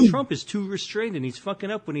 even Trump is too restrained and he's fucking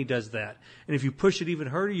up when he does that. And if you push it even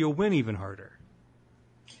harder, you'll win even harder.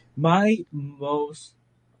 My most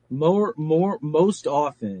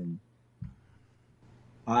often,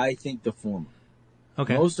 I think the former.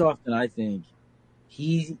 Okay. Most often, I think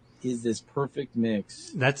he is this perfect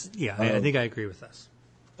mix. I think I agree with this.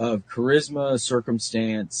 Of charisma,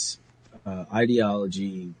 circumstance,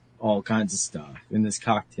 ideology, all kinds of stuff in this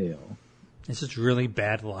cocktail. This is really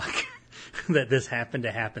bad luck that this happened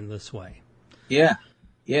to happen this way. Yeah.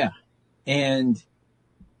 And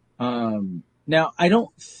now I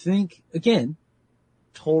don't think, again,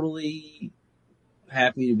 totally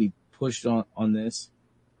happy to be pushed on this.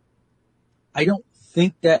 I don't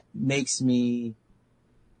think that makes me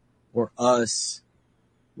or us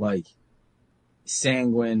like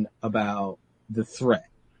sanguine about the threat,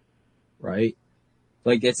 right?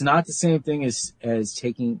 Like, it's not the same thing as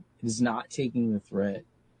not taking the threat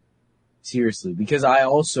seriously, because I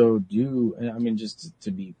also do, I mean, just to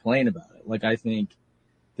be plain about it, like, I think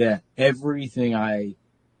that everything I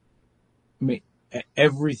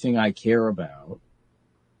care about,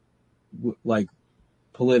 like,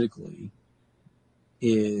 politically,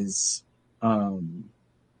 is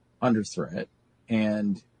under threat,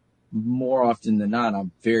 and more often than not,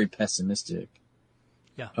 I'm very pessimistic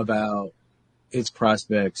about its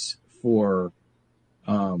prospects for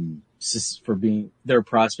being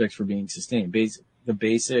sustained. The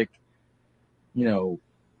basic,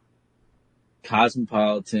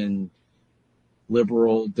 cosmopolitan,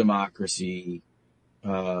 liberal democracy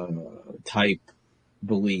type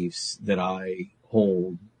beliefs that I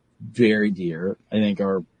hold very dear, I think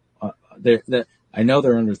are I know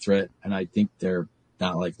they're under threat, and I think they're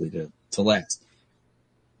not likely to last.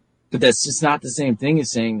 But that's just not the same thing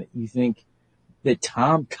as saying that you think that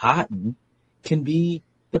Tom Cotton can be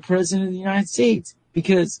the president of the United States,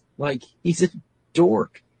 because, like, he's a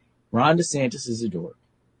dork. Ron DeSantis is a dork.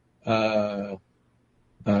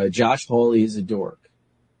 Josh Hawley is a dork.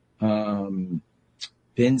 Ben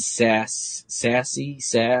Sass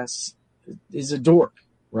is a dork,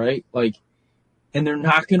 right? Like, and they're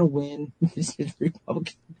not going to win this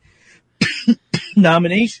Republican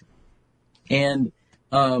nomination. And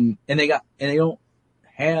they don't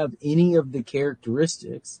have any of the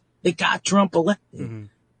characteristics that got Trump elected. Mm-hmm.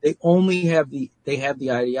 They only have the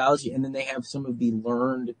ideology, and then they have some of the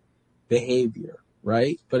learned behavior,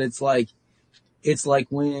 right? But it's like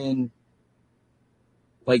when,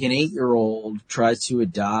 like, an 8-year-old tries to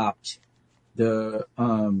adopt the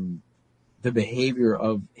behavior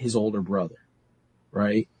of his older brother,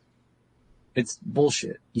 right? It's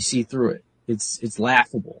bullshit. You see through it. It's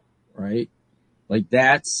laughable, right? Like,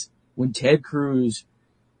 that's when Ted Cruz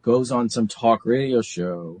goes on some talk radio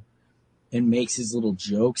show and makes his little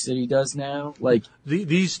jokes that he does now. Like,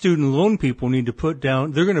 these student loan people need to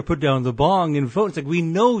they're going to put down the bong and vote. It's like, we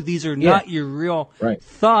know these are not your real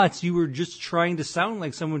thoughts. You were just trying to sound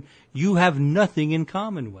like someone you have nothing in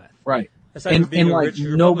common with. Right. And like,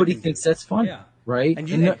 nobody thinks that's funny. Yeah. Right. And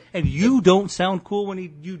you don't sound cool when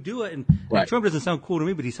you do it. And Trump doesn't sound cool to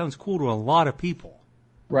me, but he sounds cool to a lot of people.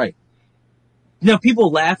 Right. Now, people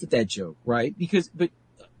laugh at that joke, right? But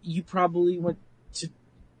you probably went to,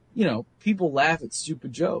 people laugh at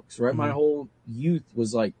stupid jokes, right? Mm-hmm. My whole youth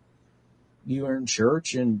was like, you were in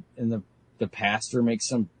church and the pastor makes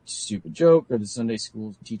some stupid joke, or the Sunday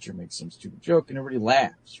school teacher makes some stupid joke, and everybody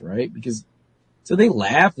laughs, right? So they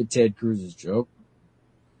laugh at Ted Cruz's joke,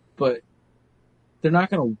 but they're not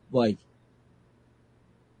going to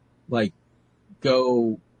like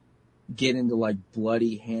go get into like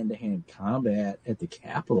bloody hand-to-hand combat at the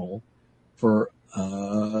Capitol for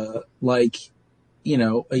a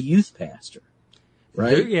youth pastor,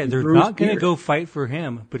 right? They're not going to go fight for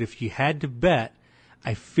him. But if you had to bet,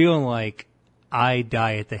 I feel like I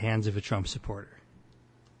die at the hands of a Trump supporter.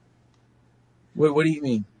 What do you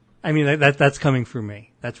mean? I mean, that's coming from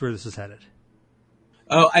me. That's where this is headed.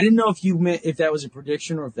 Oh, I didn't know if you meant if that was a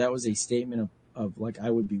prediction or if that was a statement of like I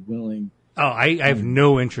would be willing. Oh, I have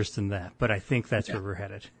no interest in that, but I think that's where we're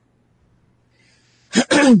headed.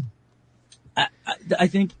 I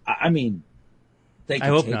think. I mean, they I could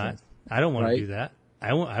hope take not. it. I don't want right? to do that.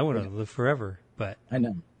 I want to live forever, but I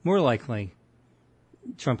know. more likely,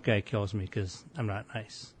 Trump guy kills me because I'm not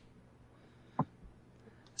nice.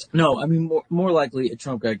 No, I mean more likely a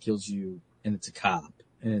Trump guy kills you and it's a cop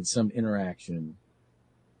and it's some interaction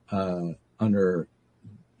under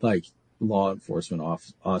like law enforcement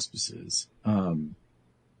auspices. But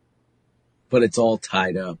it's all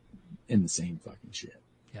tied up in the same fucking shit.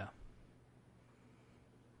 Yeah.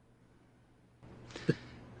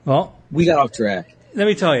 Well, We got off track. let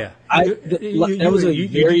me tell you. That was a you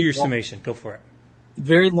do very your long- summation. Go for it.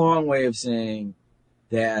 Very long way of saying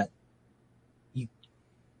that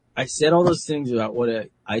I said all those things about what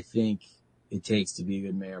I think it takes to be a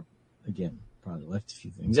good mayor. Again, probably left a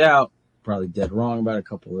few things out. Probably dead wrong about a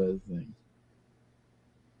couple of other things.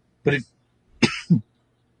 But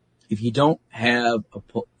if you don't have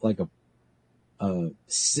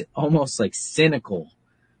almost like cynical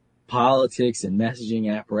politics and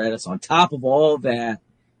messaging apparatus on top of all that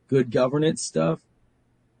good governance stuff,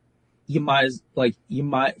 in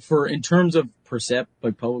terms of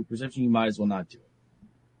public perception, you might as well not do it.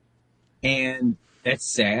 And that's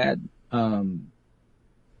sad.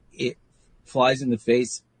 It flies in the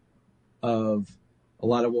face of a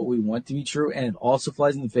lot of what we want to be true, and it also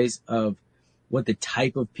flies in the face of what the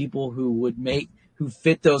type of people who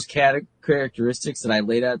fit those characteristics that I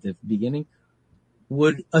laid out at the beginning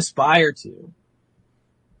would aspire to.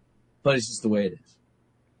 But it's just the way it is.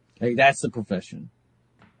 Like, that's the profession.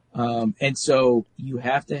 And so you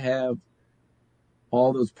have to have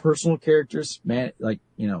all those personal characters,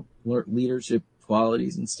 leadership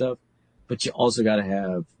qualities and stuff, but you also got to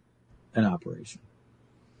have an operation.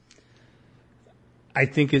 I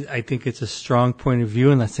think it's a strong point of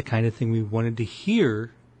view, and that's the kind of thing we wanted to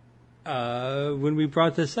hear when we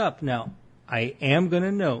brought this up. Now, I am going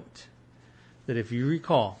to note that if you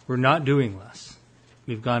recall, we're not doing this.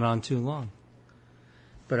 We've gone on too long.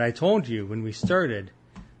 But I told you when we started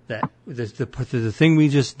that the thing we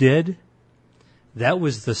just did, that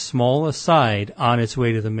was the small aside on its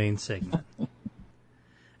way to the main segment.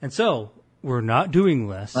 And so we're not doing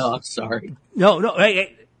this. Oh, I'm sorry. No.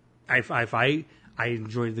 Hey, I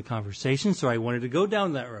enjoyed the conversation, so I wanted to go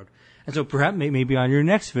down that road. And so perhaps maybe on your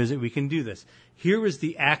next visit we can do this. Here was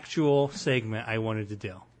the actual segment I wanted to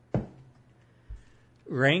do.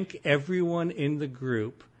 Rank everyone in the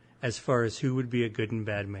group as far as who would be a good and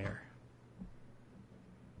bad mayor.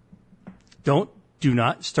 Do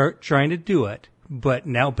not start trying to do it. But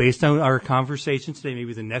now, based on our conversation today,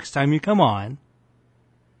 maybe the next time you come on,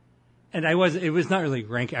 and it was not really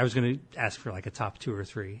rank. I was going to ask for like a top 2 or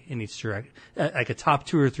 3 in each direct, like a top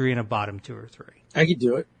 2 or 3 and a bottom 2 or 3. I could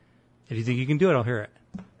do it. If you think you can do it, I'll hear it.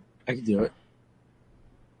 I could do it.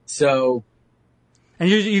 So, and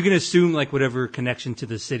you can assume like whatever connection to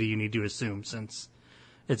the city you need to assume, since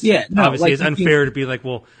it's like obviously it's unfair to be like,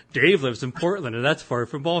 well, Dave lives in Portland and that's far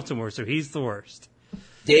from Baltimore, so he's the worst.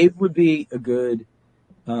 Dave would be a good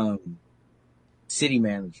city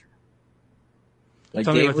manager. Like,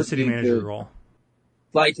 Tell me Dave about the would city be manager good- role.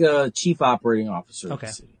 like a chief operating officer of Okay.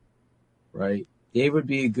 the city, right? Dave would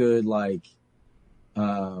be a good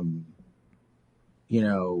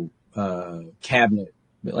cabinet.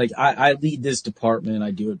 Like, I lead this department.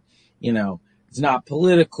 I do it. It's not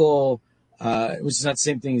political. Which is not the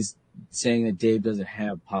same thing as saying that Dave doesn't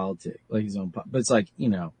have politics, like his own. But it's like,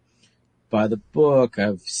 by the book,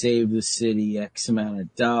 I've saved the city X amount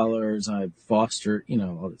of dollars. I've fostered,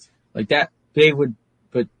 all this like that.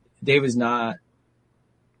 But Dave is not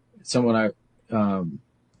someone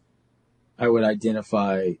I would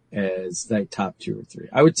identify as that top 2 or 3.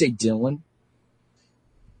 I would say Dylan.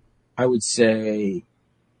 I would say,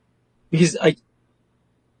 because I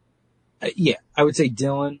would say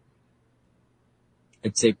Dylan.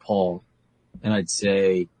 I'd say Paul, and I'd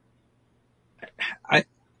say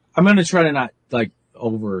I'm going to try to not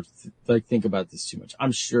think about this too much.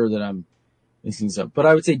 I'm sure that I'm mixing this up, but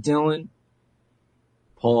I would say Dylan,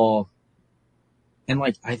 Paul, and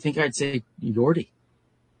I think I'd say Yordi.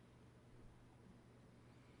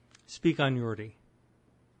 Speak on Yordi.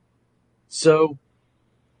 So,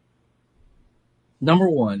 number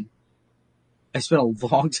one, I spent a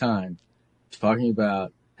long time talking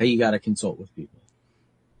about how you got to consult with people.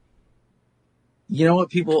 You know what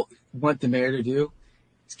people want the mayor to do?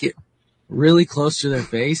 Is get really close to their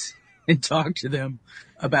face and talk to them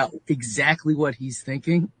about exactly what he's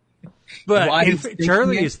thinking. But Why he's thinking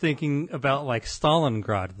Charlie it. is thinking about like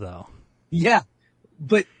Stalingrad, though. Yeah.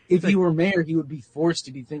 But if he were mayor, he would be forced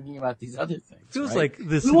to be thinking about these other things. Feels right? like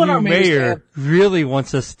this We want new our mayors to mayor have- really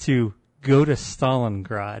wants us to go to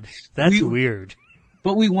Stalingrad. That's weird.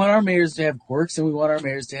 But we want our mayors to have quirks, and we want our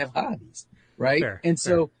mayors to have hobbies, right? Fair, and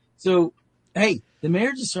so, hey, the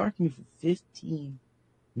mayor just talked to me for 15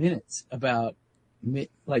 minutes about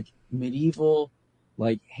medieval,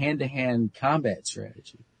 hand-to-hand combat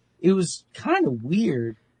strategy. It was kind of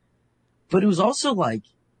weird, but it was also like,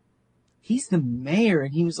 he's the mayor,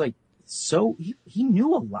 and he was like, he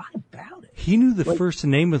knew a lot about it. He knew the first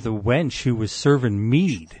name of the wench who was serving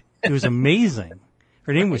mead. It was amazing.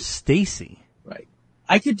 Her name was Stacy. Right.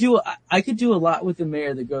 I could do a lot with the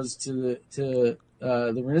mayor that goes to the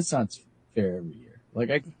Renaissance Fair every year.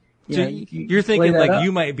 You're thinking like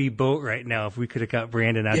you might be Boat right now if we could have got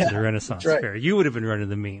Brandon out to the Renaissance right. Fair. You would have been running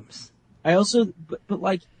the memes. I also,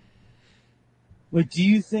 but do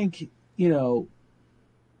you think,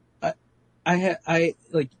 I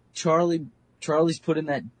Charlie's put in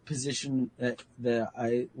that position that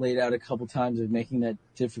I laid out a couple times of making that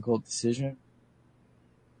difficult decision.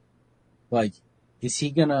 Is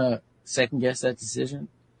he gonna second guess that decision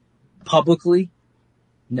publicly?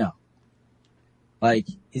 No.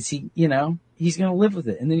 Is he? He's gonna live with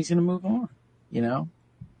it, and then he's gonna move on.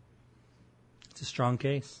 It's a strong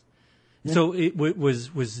case. Yeah. So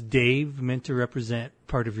was Dave meant to represent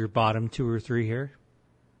part of your bottom 2 or 3 here?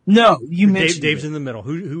 No, you mentioned Dave's it. in the middle.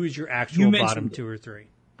 Who is your actual bottom it. 2 or 3?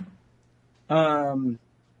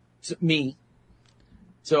 So me.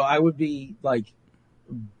 So I would be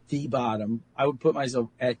the bottom. I would put myself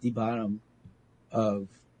at the bottom of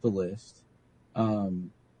the list.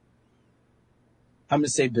 I'm gonna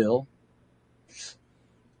say Bill.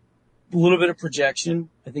 A little bit of projection.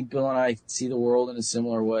 I think Bill and I see the world in a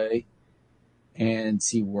similar way, and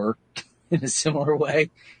see work in a similar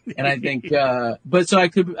way. And I think, so I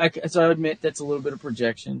admit that's a little bit of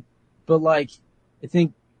projection, but I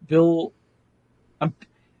think Bill,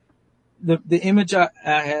 the image I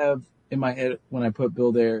have in my head when I put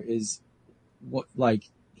Bill there is what,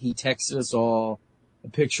 he texted us all a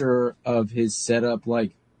picture of his setup,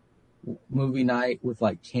 movie night with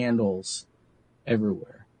candles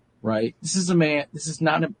everywhere, right? This is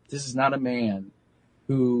not a man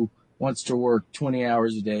who wants to work 20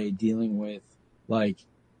 hours a day dealing with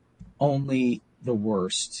only the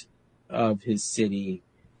worst of his city.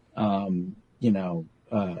 It's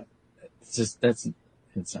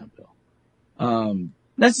not Bill.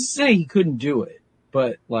 That's to say he couldn't do it,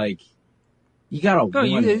 but you gotta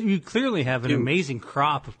No, want it. you clearly have an Dude. amazing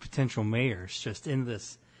crop of potential mayors just in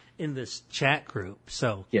this chat group.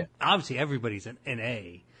 So Yeah. obviously everybody's an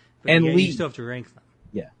A, but And you Lee. still have to rank them.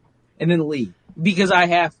 Yeah. And then Lee. Because I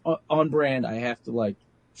have, on brand, I have to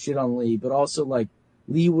shit on Lee, but also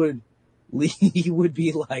Lee would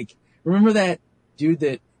be remember that dude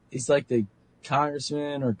that is the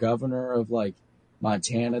congressman or governor of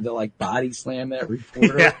Montana that body slam that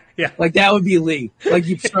reporter? Yeah. That would be Lee.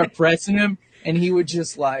 You start pressing him and he would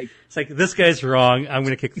just It's like, this guy's wrong. I'm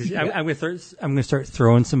going to kick this. Yeah. I'm going to start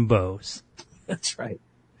throwing some bows. that's right.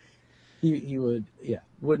 He would, it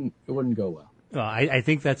wouldn't go well. Well, I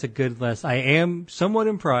think that's a good list. I am somewhat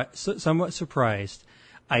surprised.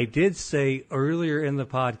 I did say earlier in the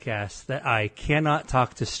podcast that I cannot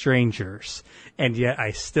talk to strangers, and yet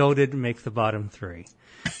I still didn't make the bottom 3.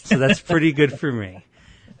 So that's pretty good for me.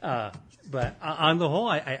 But on the whole,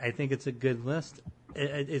 I think it's a good list.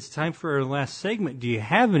 It's time for our last segment. Do you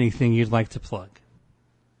have anything you'd like to plug?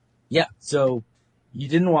 Yeah. So you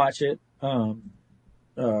didn't watch it.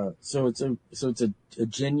 So it's a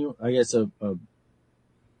genuine, I guess a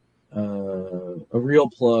real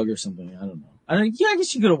plug or something. I don't know. I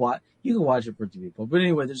guess you could watch it for 2 people. But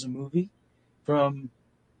anyway, there's a movie from,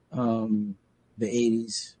 the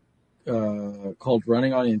 80s, called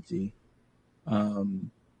Running on Empty.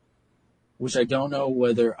 Which I don't know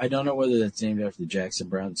whether that's named after the Jackson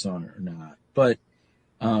Browne song or not, but,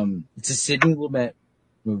 it's a Sidney Lumet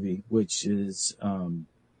movie, which is, I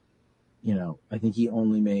think he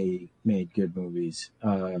only made good movies.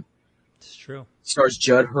 It's true. Stars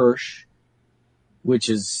Judd Hirsch, which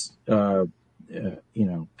is,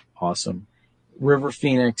 awesome. River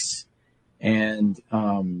Phoenix, and,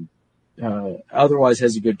 otherwise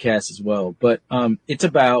has a good cast as well. But, it's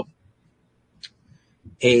about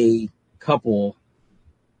a couple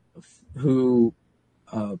who,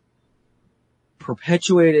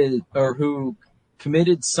 perpetuated or who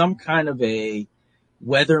committed some kind of a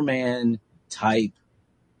weatherman type,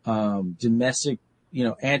 domestic,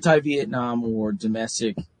 anti-Vietnam War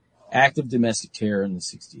active domestic terror in the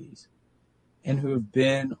 60s, and who have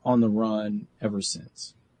been on the run ever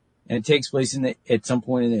since. And it takes place at some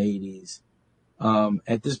point in the 80s.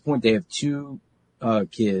 At this point, they have two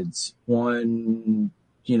kids, one,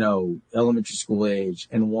 elementary school age,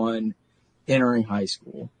 and one entering high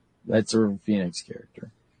school. That's a River Phoenix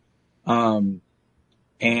character. And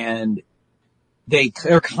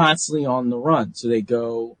they're constantly on the run. So they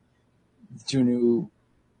go to a new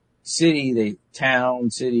city,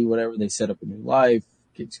 town, city, whatever. They set up a new life.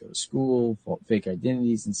 Kids go to school, fake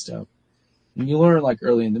identities and stuff. And you learn, like,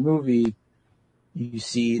 early in the movie, you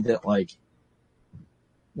see that, like,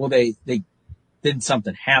 well, then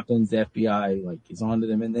something happens. The FBI, like, is onto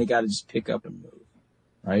them, and they got to just pick up and move,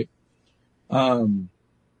 right? And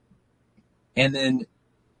then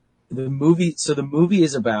the movie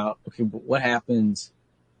is about, okay, but what happens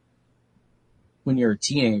when you're a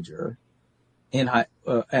teenager and a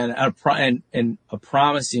promising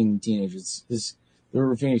teenager? The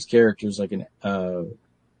River Phoenix character is like a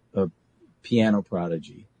piano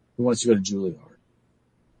prodigy who wants to go to Juilliard.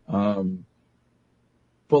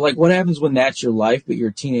 But, like, what happens when that's your life, but you're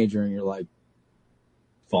a teenager and you're, like,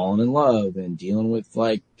 falling in love and dealing with,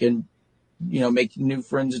 like, and, making new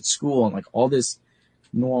friends at school and, like, all this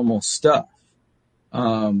normal stuff.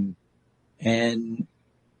 And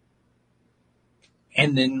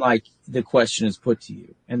then, like, the question is put to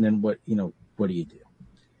you. And then what do you do?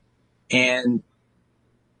 And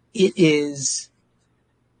it is,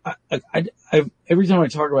 every time I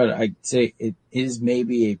talk about it, I say it is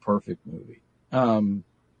maybe a perfect movie.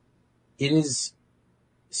 It is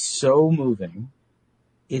so moving.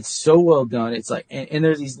 It's so well done. It's like, and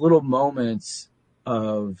there's these little moments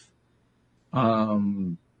of,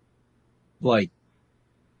 like,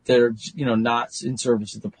 that are, not in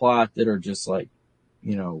service of the plot, that are just like,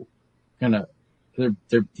 kind of, they're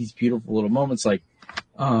these beautiful little moments, like,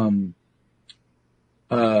 the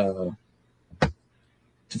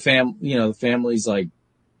family's like,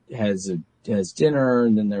 has dinner,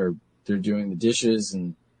 and then they're doing the dishes,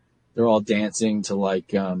 and they're all dancing to,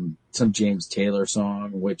 like, some James Taylor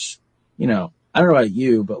song, which, I don't know about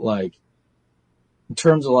you, but, like, in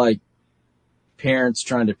terms of, like, parents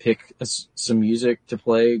trying to pick some music to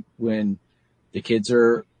play when the kids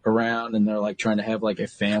are around and they're, like, trying to have, like, a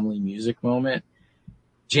family music moment,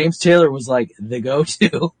 James Taylor was, like, the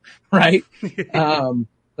go-to, right?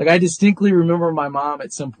 Like, I distinctly remember my mom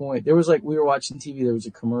at some point, there was, like, we were watching TV, there was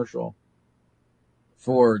a commercial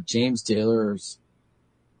for James Taylor's,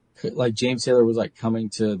 like, James Taylor was, like, coming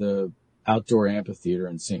to the outdoor amphitheater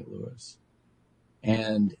in St. Louis.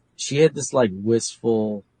 And she had this, like,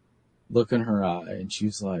 wistful look in her eye, and she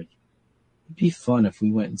was like, it'd be fun if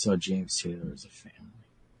we went and saw James Taylor as a family.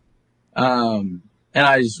 And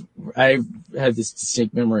I have this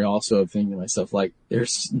distinct memory also of thinking to myself, like,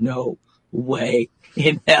 there's no way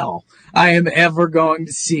in hell I am ever going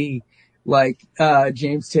to see, like,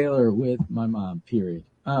 James Taylor with my mom, period.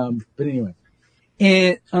 But anyway.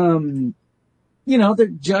 And, they're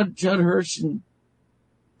Judd Hirsch and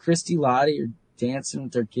Christy Lottie are dancing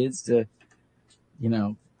with their kids to,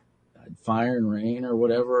 Fire and Rain or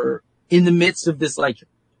whatever, in the midst of this, like,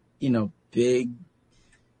 big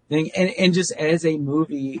thing. And just as a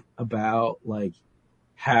movie about, like,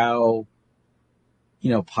 how,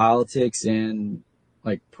 politics and,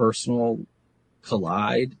 like, personal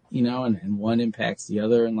collide, and one impacts the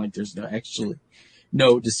other, and, like, there's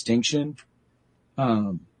no distinction.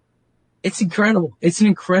 It's incredible. It's an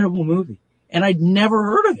incredible movie. And I'd never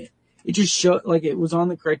heard of it. It just showed, like, it was on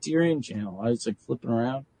the Criterion channel. I was, like, flipping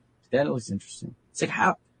around. That looks interesting. It's like,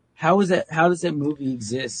 how does that movie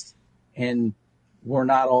exist? And we're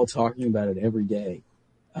not all talking about it every day.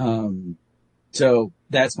 So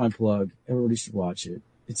that's my plug. Everybody should watch it.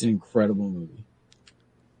 It's an incredible movie.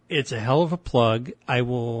 It's a hell of a plug. I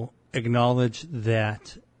will acknowledge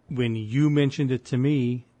that when you mentioned it to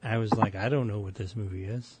me, I was like, I don't know what this movie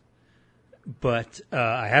is. But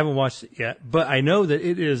I haven't watched it yet. But I know that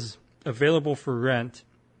it is available for rent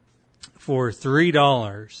for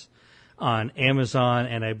 $3 on Amazon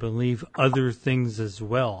and I believe other things as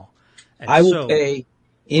well. And I will pay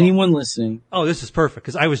anyone listening. Oh, this is perfect,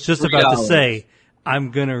 because I was just about to say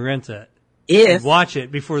I'm going to rent it and watch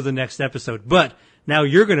it before the next episode. But now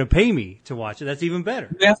you're going to pay me to watch it. That's even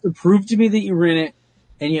better. You have to prove to me that you rent it,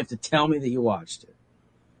 and you have to tell me that you watched it.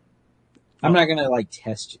 I'm not going to, like,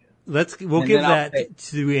 test you. We'll give that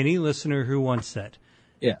to any listener who wants that.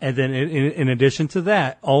 Yeah. And then in addition to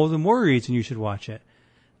that, all the more reason you should watch it.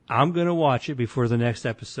 I'm going to watch it before the next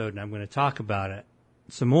episode, and I'm going to talk about it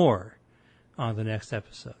some more on the next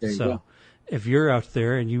episode. There you go. If you're out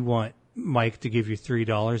there and you want Mike to give you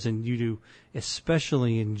 $3 and you do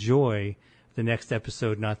especially enjoy the next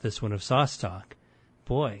episode, not this one of Sauce Talk,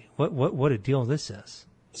 boy, what a deal this is.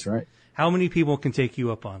 That's right. How many people can take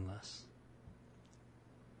you up on this?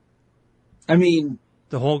 I mean,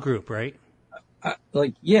 The whole group, right?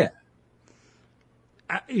 yeah.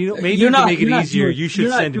 Maybe You're to not- make it you're not easier, doing- you should you're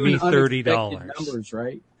not send doing me $30. unexpected numbers,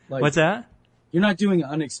 right? Like, What's that? You're not doing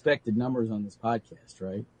unexpected numbers on this podcast,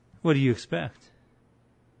 right? What do you expect?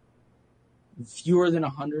 Fewer than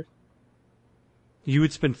 100? You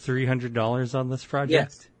would spend $300 on this project?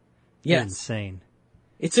 Yes. You're Yes. insane.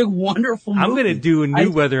 It's a wonderful movie. I'm going to do a I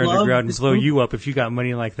new Weather love Underground and this blow movie. you up if you got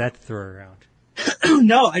money like that to throw around.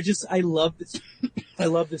 No, I love this. I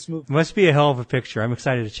love this movie. It must be a hell of a picture. I'm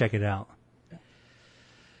excited to check it out.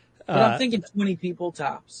 But I'm thinking 20 people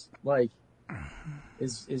tops. Like,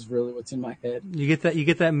 is really what's in my head. You get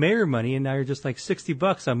that mayor money, and now you're just like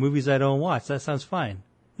 $60 on movies I don't watch. That sounds fine.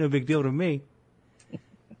 No big deal to me.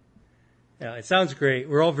 Yeah, it sounds great.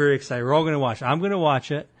 We're all very excited. We're all going to watch it. I'm going to watch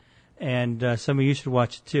it, and some of you should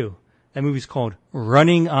watch it too. That movie's called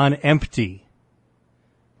Running on Empty.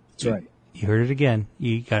 That's right. You heard it again.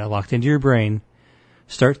 You got it locked into your brain.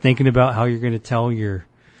 Start thinking about how you're going to tell your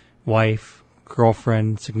wife,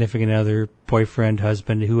 girlfriend, significant other, boyfriend,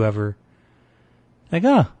 husband, whoever. Like,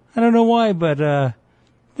 I don't know why, but I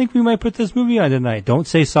think we might put this movie on tonight. Don't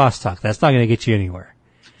say Sauce Talk. That's not going to get you anywhere.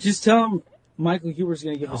 Just tell him Michael Huber's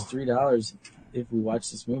going to give us $3 if we watch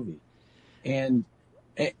this movie. And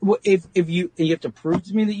if you have to prove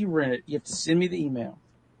to me that you rent it, you have to send me the email.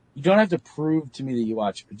 You don't have to prove to me that you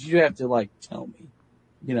watch it, but you have to tell me.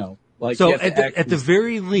 So you have to at the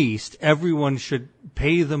very least, everyone should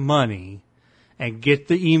pay the money and get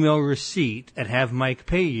the email receipt and have Mike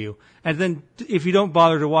pay you. And then if you don't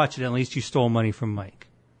bother to watch it, at least you stole money from Mike.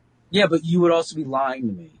 Yeah, but you would also be lying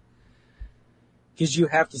to me. Because you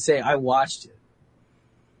have to say, I watched it.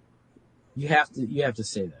 You have to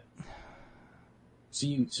say that.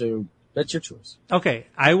 So that's your choice. Okay,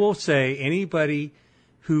 I will say anybody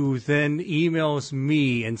who then emails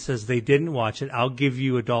me and says they didn't watch it, I'll give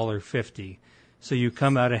you $1.50. So you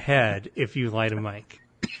come out ahead if you lie to Mike.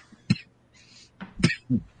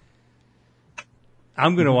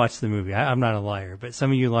 I'm going to watch the movie. I'm not a liar, but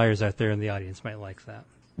some of you liars out there in the audience might like that.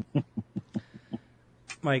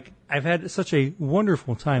 Mike, I've had such a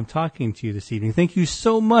wonderful time talking to you this evening. Thank you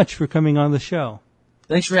so much for coming on the show.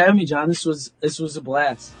 Thanks for having me, John. This was a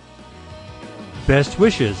blast. Best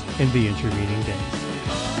wishes in the intervening days.